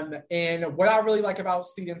 And what I really like about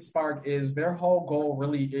Seed and Spark is their whole goal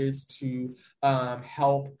really is to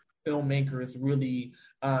help filmmakers really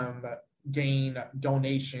gain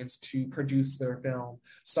donations to produce their film.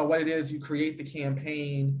 So what it is, you create the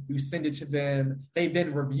campaign, you send it to them, they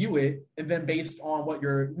then review it, and then based on what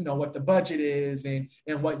what the budget is and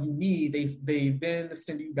what you need, they then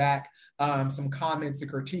send you back some comments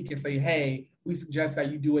and critique and say, hey, we suggest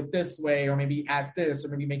that you do it this way, or maybe add this, or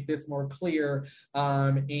maybe make this more clear.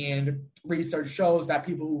 And research shows that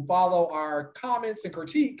people who follow our comments and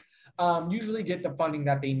critique usually get the funding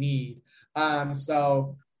that they need.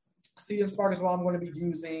 So Seed and Spark is what I'm going to be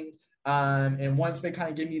using. And once they kind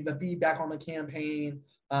of give me the feedback on the campaign,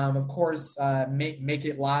 of course, make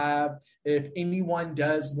it live. If anyone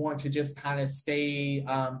does want to just kind of stay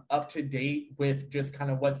up to date with just kind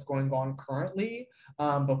of what's going on currently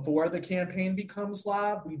before the campaign becomes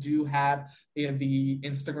live, we do have the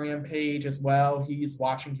Instagram page as well. He's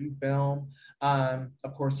Watching You Film.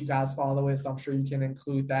 Of course, you guys follow it, so I'm sure you can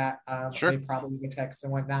include that. Sure. They probably with text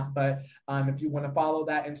and whatnot. But if you want to follow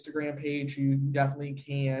that Instagram page, you definitely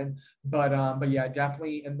can. But yeah,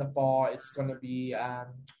 definitely in the fall, it's going to be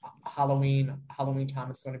Halloween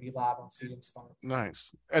time. It's going to be live on Seed and Spark.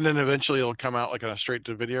 Nice. And then eventually it'll come out like a straight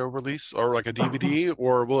to video release or like a DVD,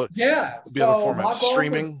 or will it be other formats?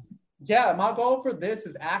 Streaming? My goal for this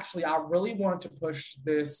is actually, I really want to push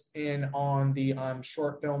this in on the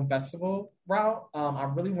short film festival route.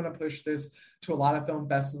 I really want to push this to a lot of film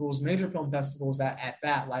festivals, major film festivals at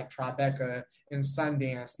that, like Tribeca and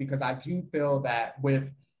Sundance, because I do feel that with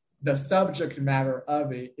the subject matter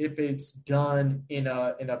of it, if it's done in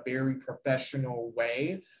a very professional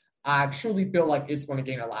way, I truly feel like it's going to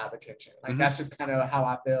gain a lot of attention. Like that's just kind of how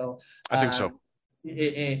I feel. I think so.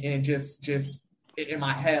 And just in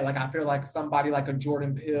my head, like I feel like somebody like a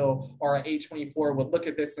Jordan Peele or an A24 would look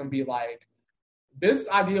at this and be like, this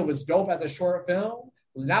idea was dope as a short film.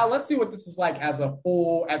 Now let's see what this is like as a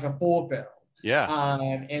full film. Yeah.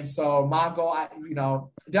 And so my goal,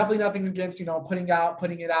 definitely nothing against, putting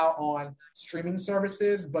it out on streaming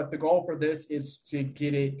services, but the goal for this is to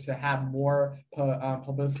get it to have more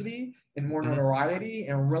publicity and more notoriety,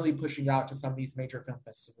 and really pushing out to some of these major film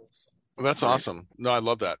festivals. Well, that's awesome. No, I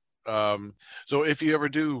love that. So if you ever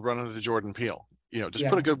do run into Jordan Peele, just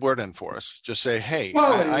put a good word in for us. Just say, hey,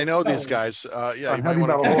 I know these guys. You might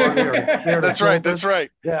want to. That's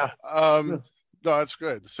right. Yeah. No, that's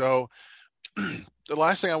good. So the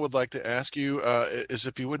last thing I would like to ask you is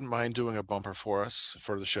if you wouldn't mind doing a bumper for us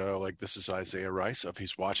for the show. Like, this is Isaiah Rice of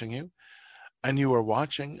He's Watching You, and you are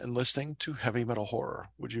watching and listening to Heavy Metal Horror.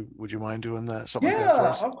 Would you mind doing that? Something like that for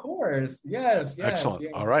us? Of course. Yes. Excellent.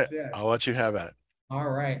 Yes, all right. Yes. I'll let you have at it. All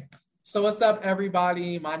right. So what's up,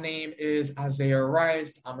 everybody? My name is Isaiah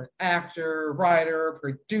Rice. I'm an actor, writer,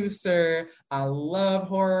 producer. I love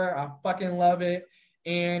horror. I fucking love it.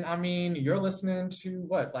 And I mean, you're listening to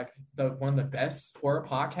one of the best horror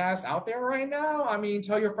podcasts out there right now. I mean,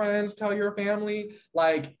 tell your friends, tell your family.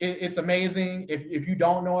 Like, it's amazing. If you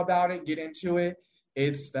don't know about it, get into it.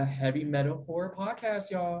 It's the Heavy Metal Horror Podcast,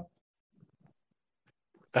 y'all.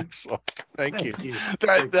 Excellent. Thank you.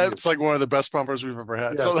 That's like one of the best bumpers we've ever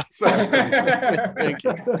had. Yeah. So that's great. Thank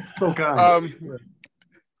you. So kind.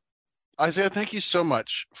 Isaiah, thank you so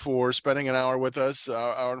much for spending an hour with us,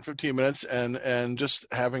 hour and 15 minutes, and just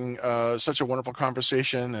having such a wonderful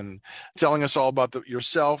conversation and telling us all about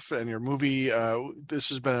yourself and your movie. This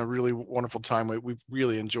has been a really wonderful time. We've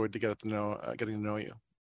really enjoyed getting to know you.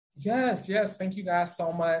 Yes. Thank you guys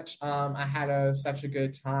so much. I had such a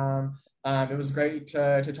good time. It was great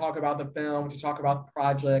to talk about the film, to talk about the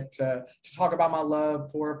project, to talk about my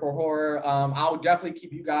love for horror. I'll definitely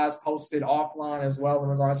keep you guys posted offline as well in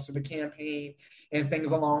regards to the campaign and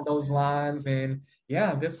things along those lines. And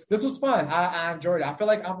yeah, this was fun. I enjoyed it. I feel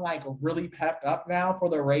like I'm like really pepped up now for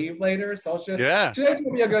the rave later. So it's just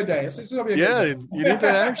gonna be a good day. It's just gonna be a good day. You need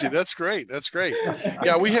that energy. That's great.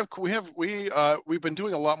 Yeah, we've been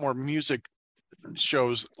doing a lot more music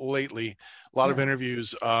shows lately, a lot of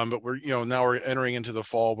interviews, but we're, now we're entering into the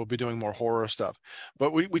fall. We'll be doing more horror stuff,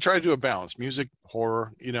 but we try to do a balance, music,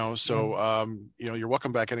 horror, so, you're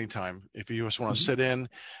welcome back anytime. If you just want to sit in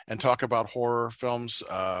and talk about horror films.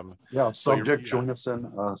 Join us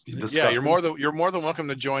in. You're more than welcome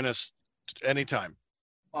to join us anytime.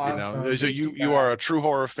 Awesome. So you are a true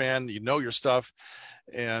horror fan, your stuff.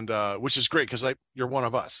 And which is great because you're one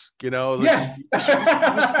of us, Yes, you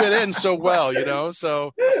fit in so well,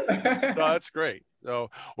 so that's great. So,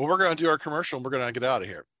 well, we're going to do our commercial and we're going to get out of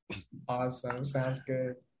here. Awesome. Sounds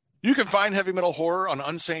good. You can find Heavy Metal Horror on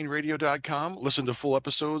unsaneradio.com, listen to full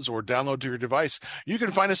episodes, or download to your device. You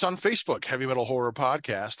can find us on Facebook, Heavy Metal Horror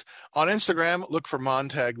Podcast. On Instagram, look for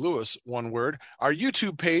Montag Lewis, one word. Our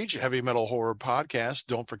YouTube page, Heavy Metal Horror Podcast.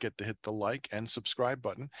 Don't forget to hit the like and subscribe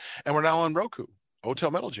button. And we're now on Roku.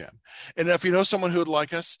 Hotel Metal Jam. And if you know someone who would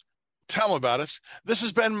like us, tell them about us. This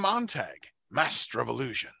has been Montag, Master of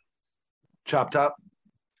Illusion. Chop Top.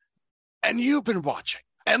 And you've been watching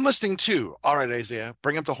and listening to, all right, Isaiah,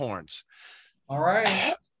 bring up the horns. All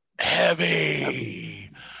right.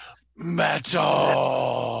 Heavy Metal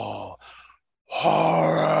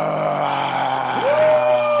Horror.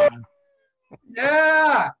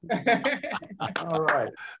 Yeah. All right.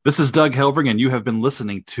 This is Doug Helvering, and you have been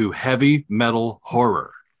listening to Heavy Metal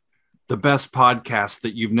Horror, the best podcast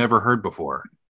that you've never heard before.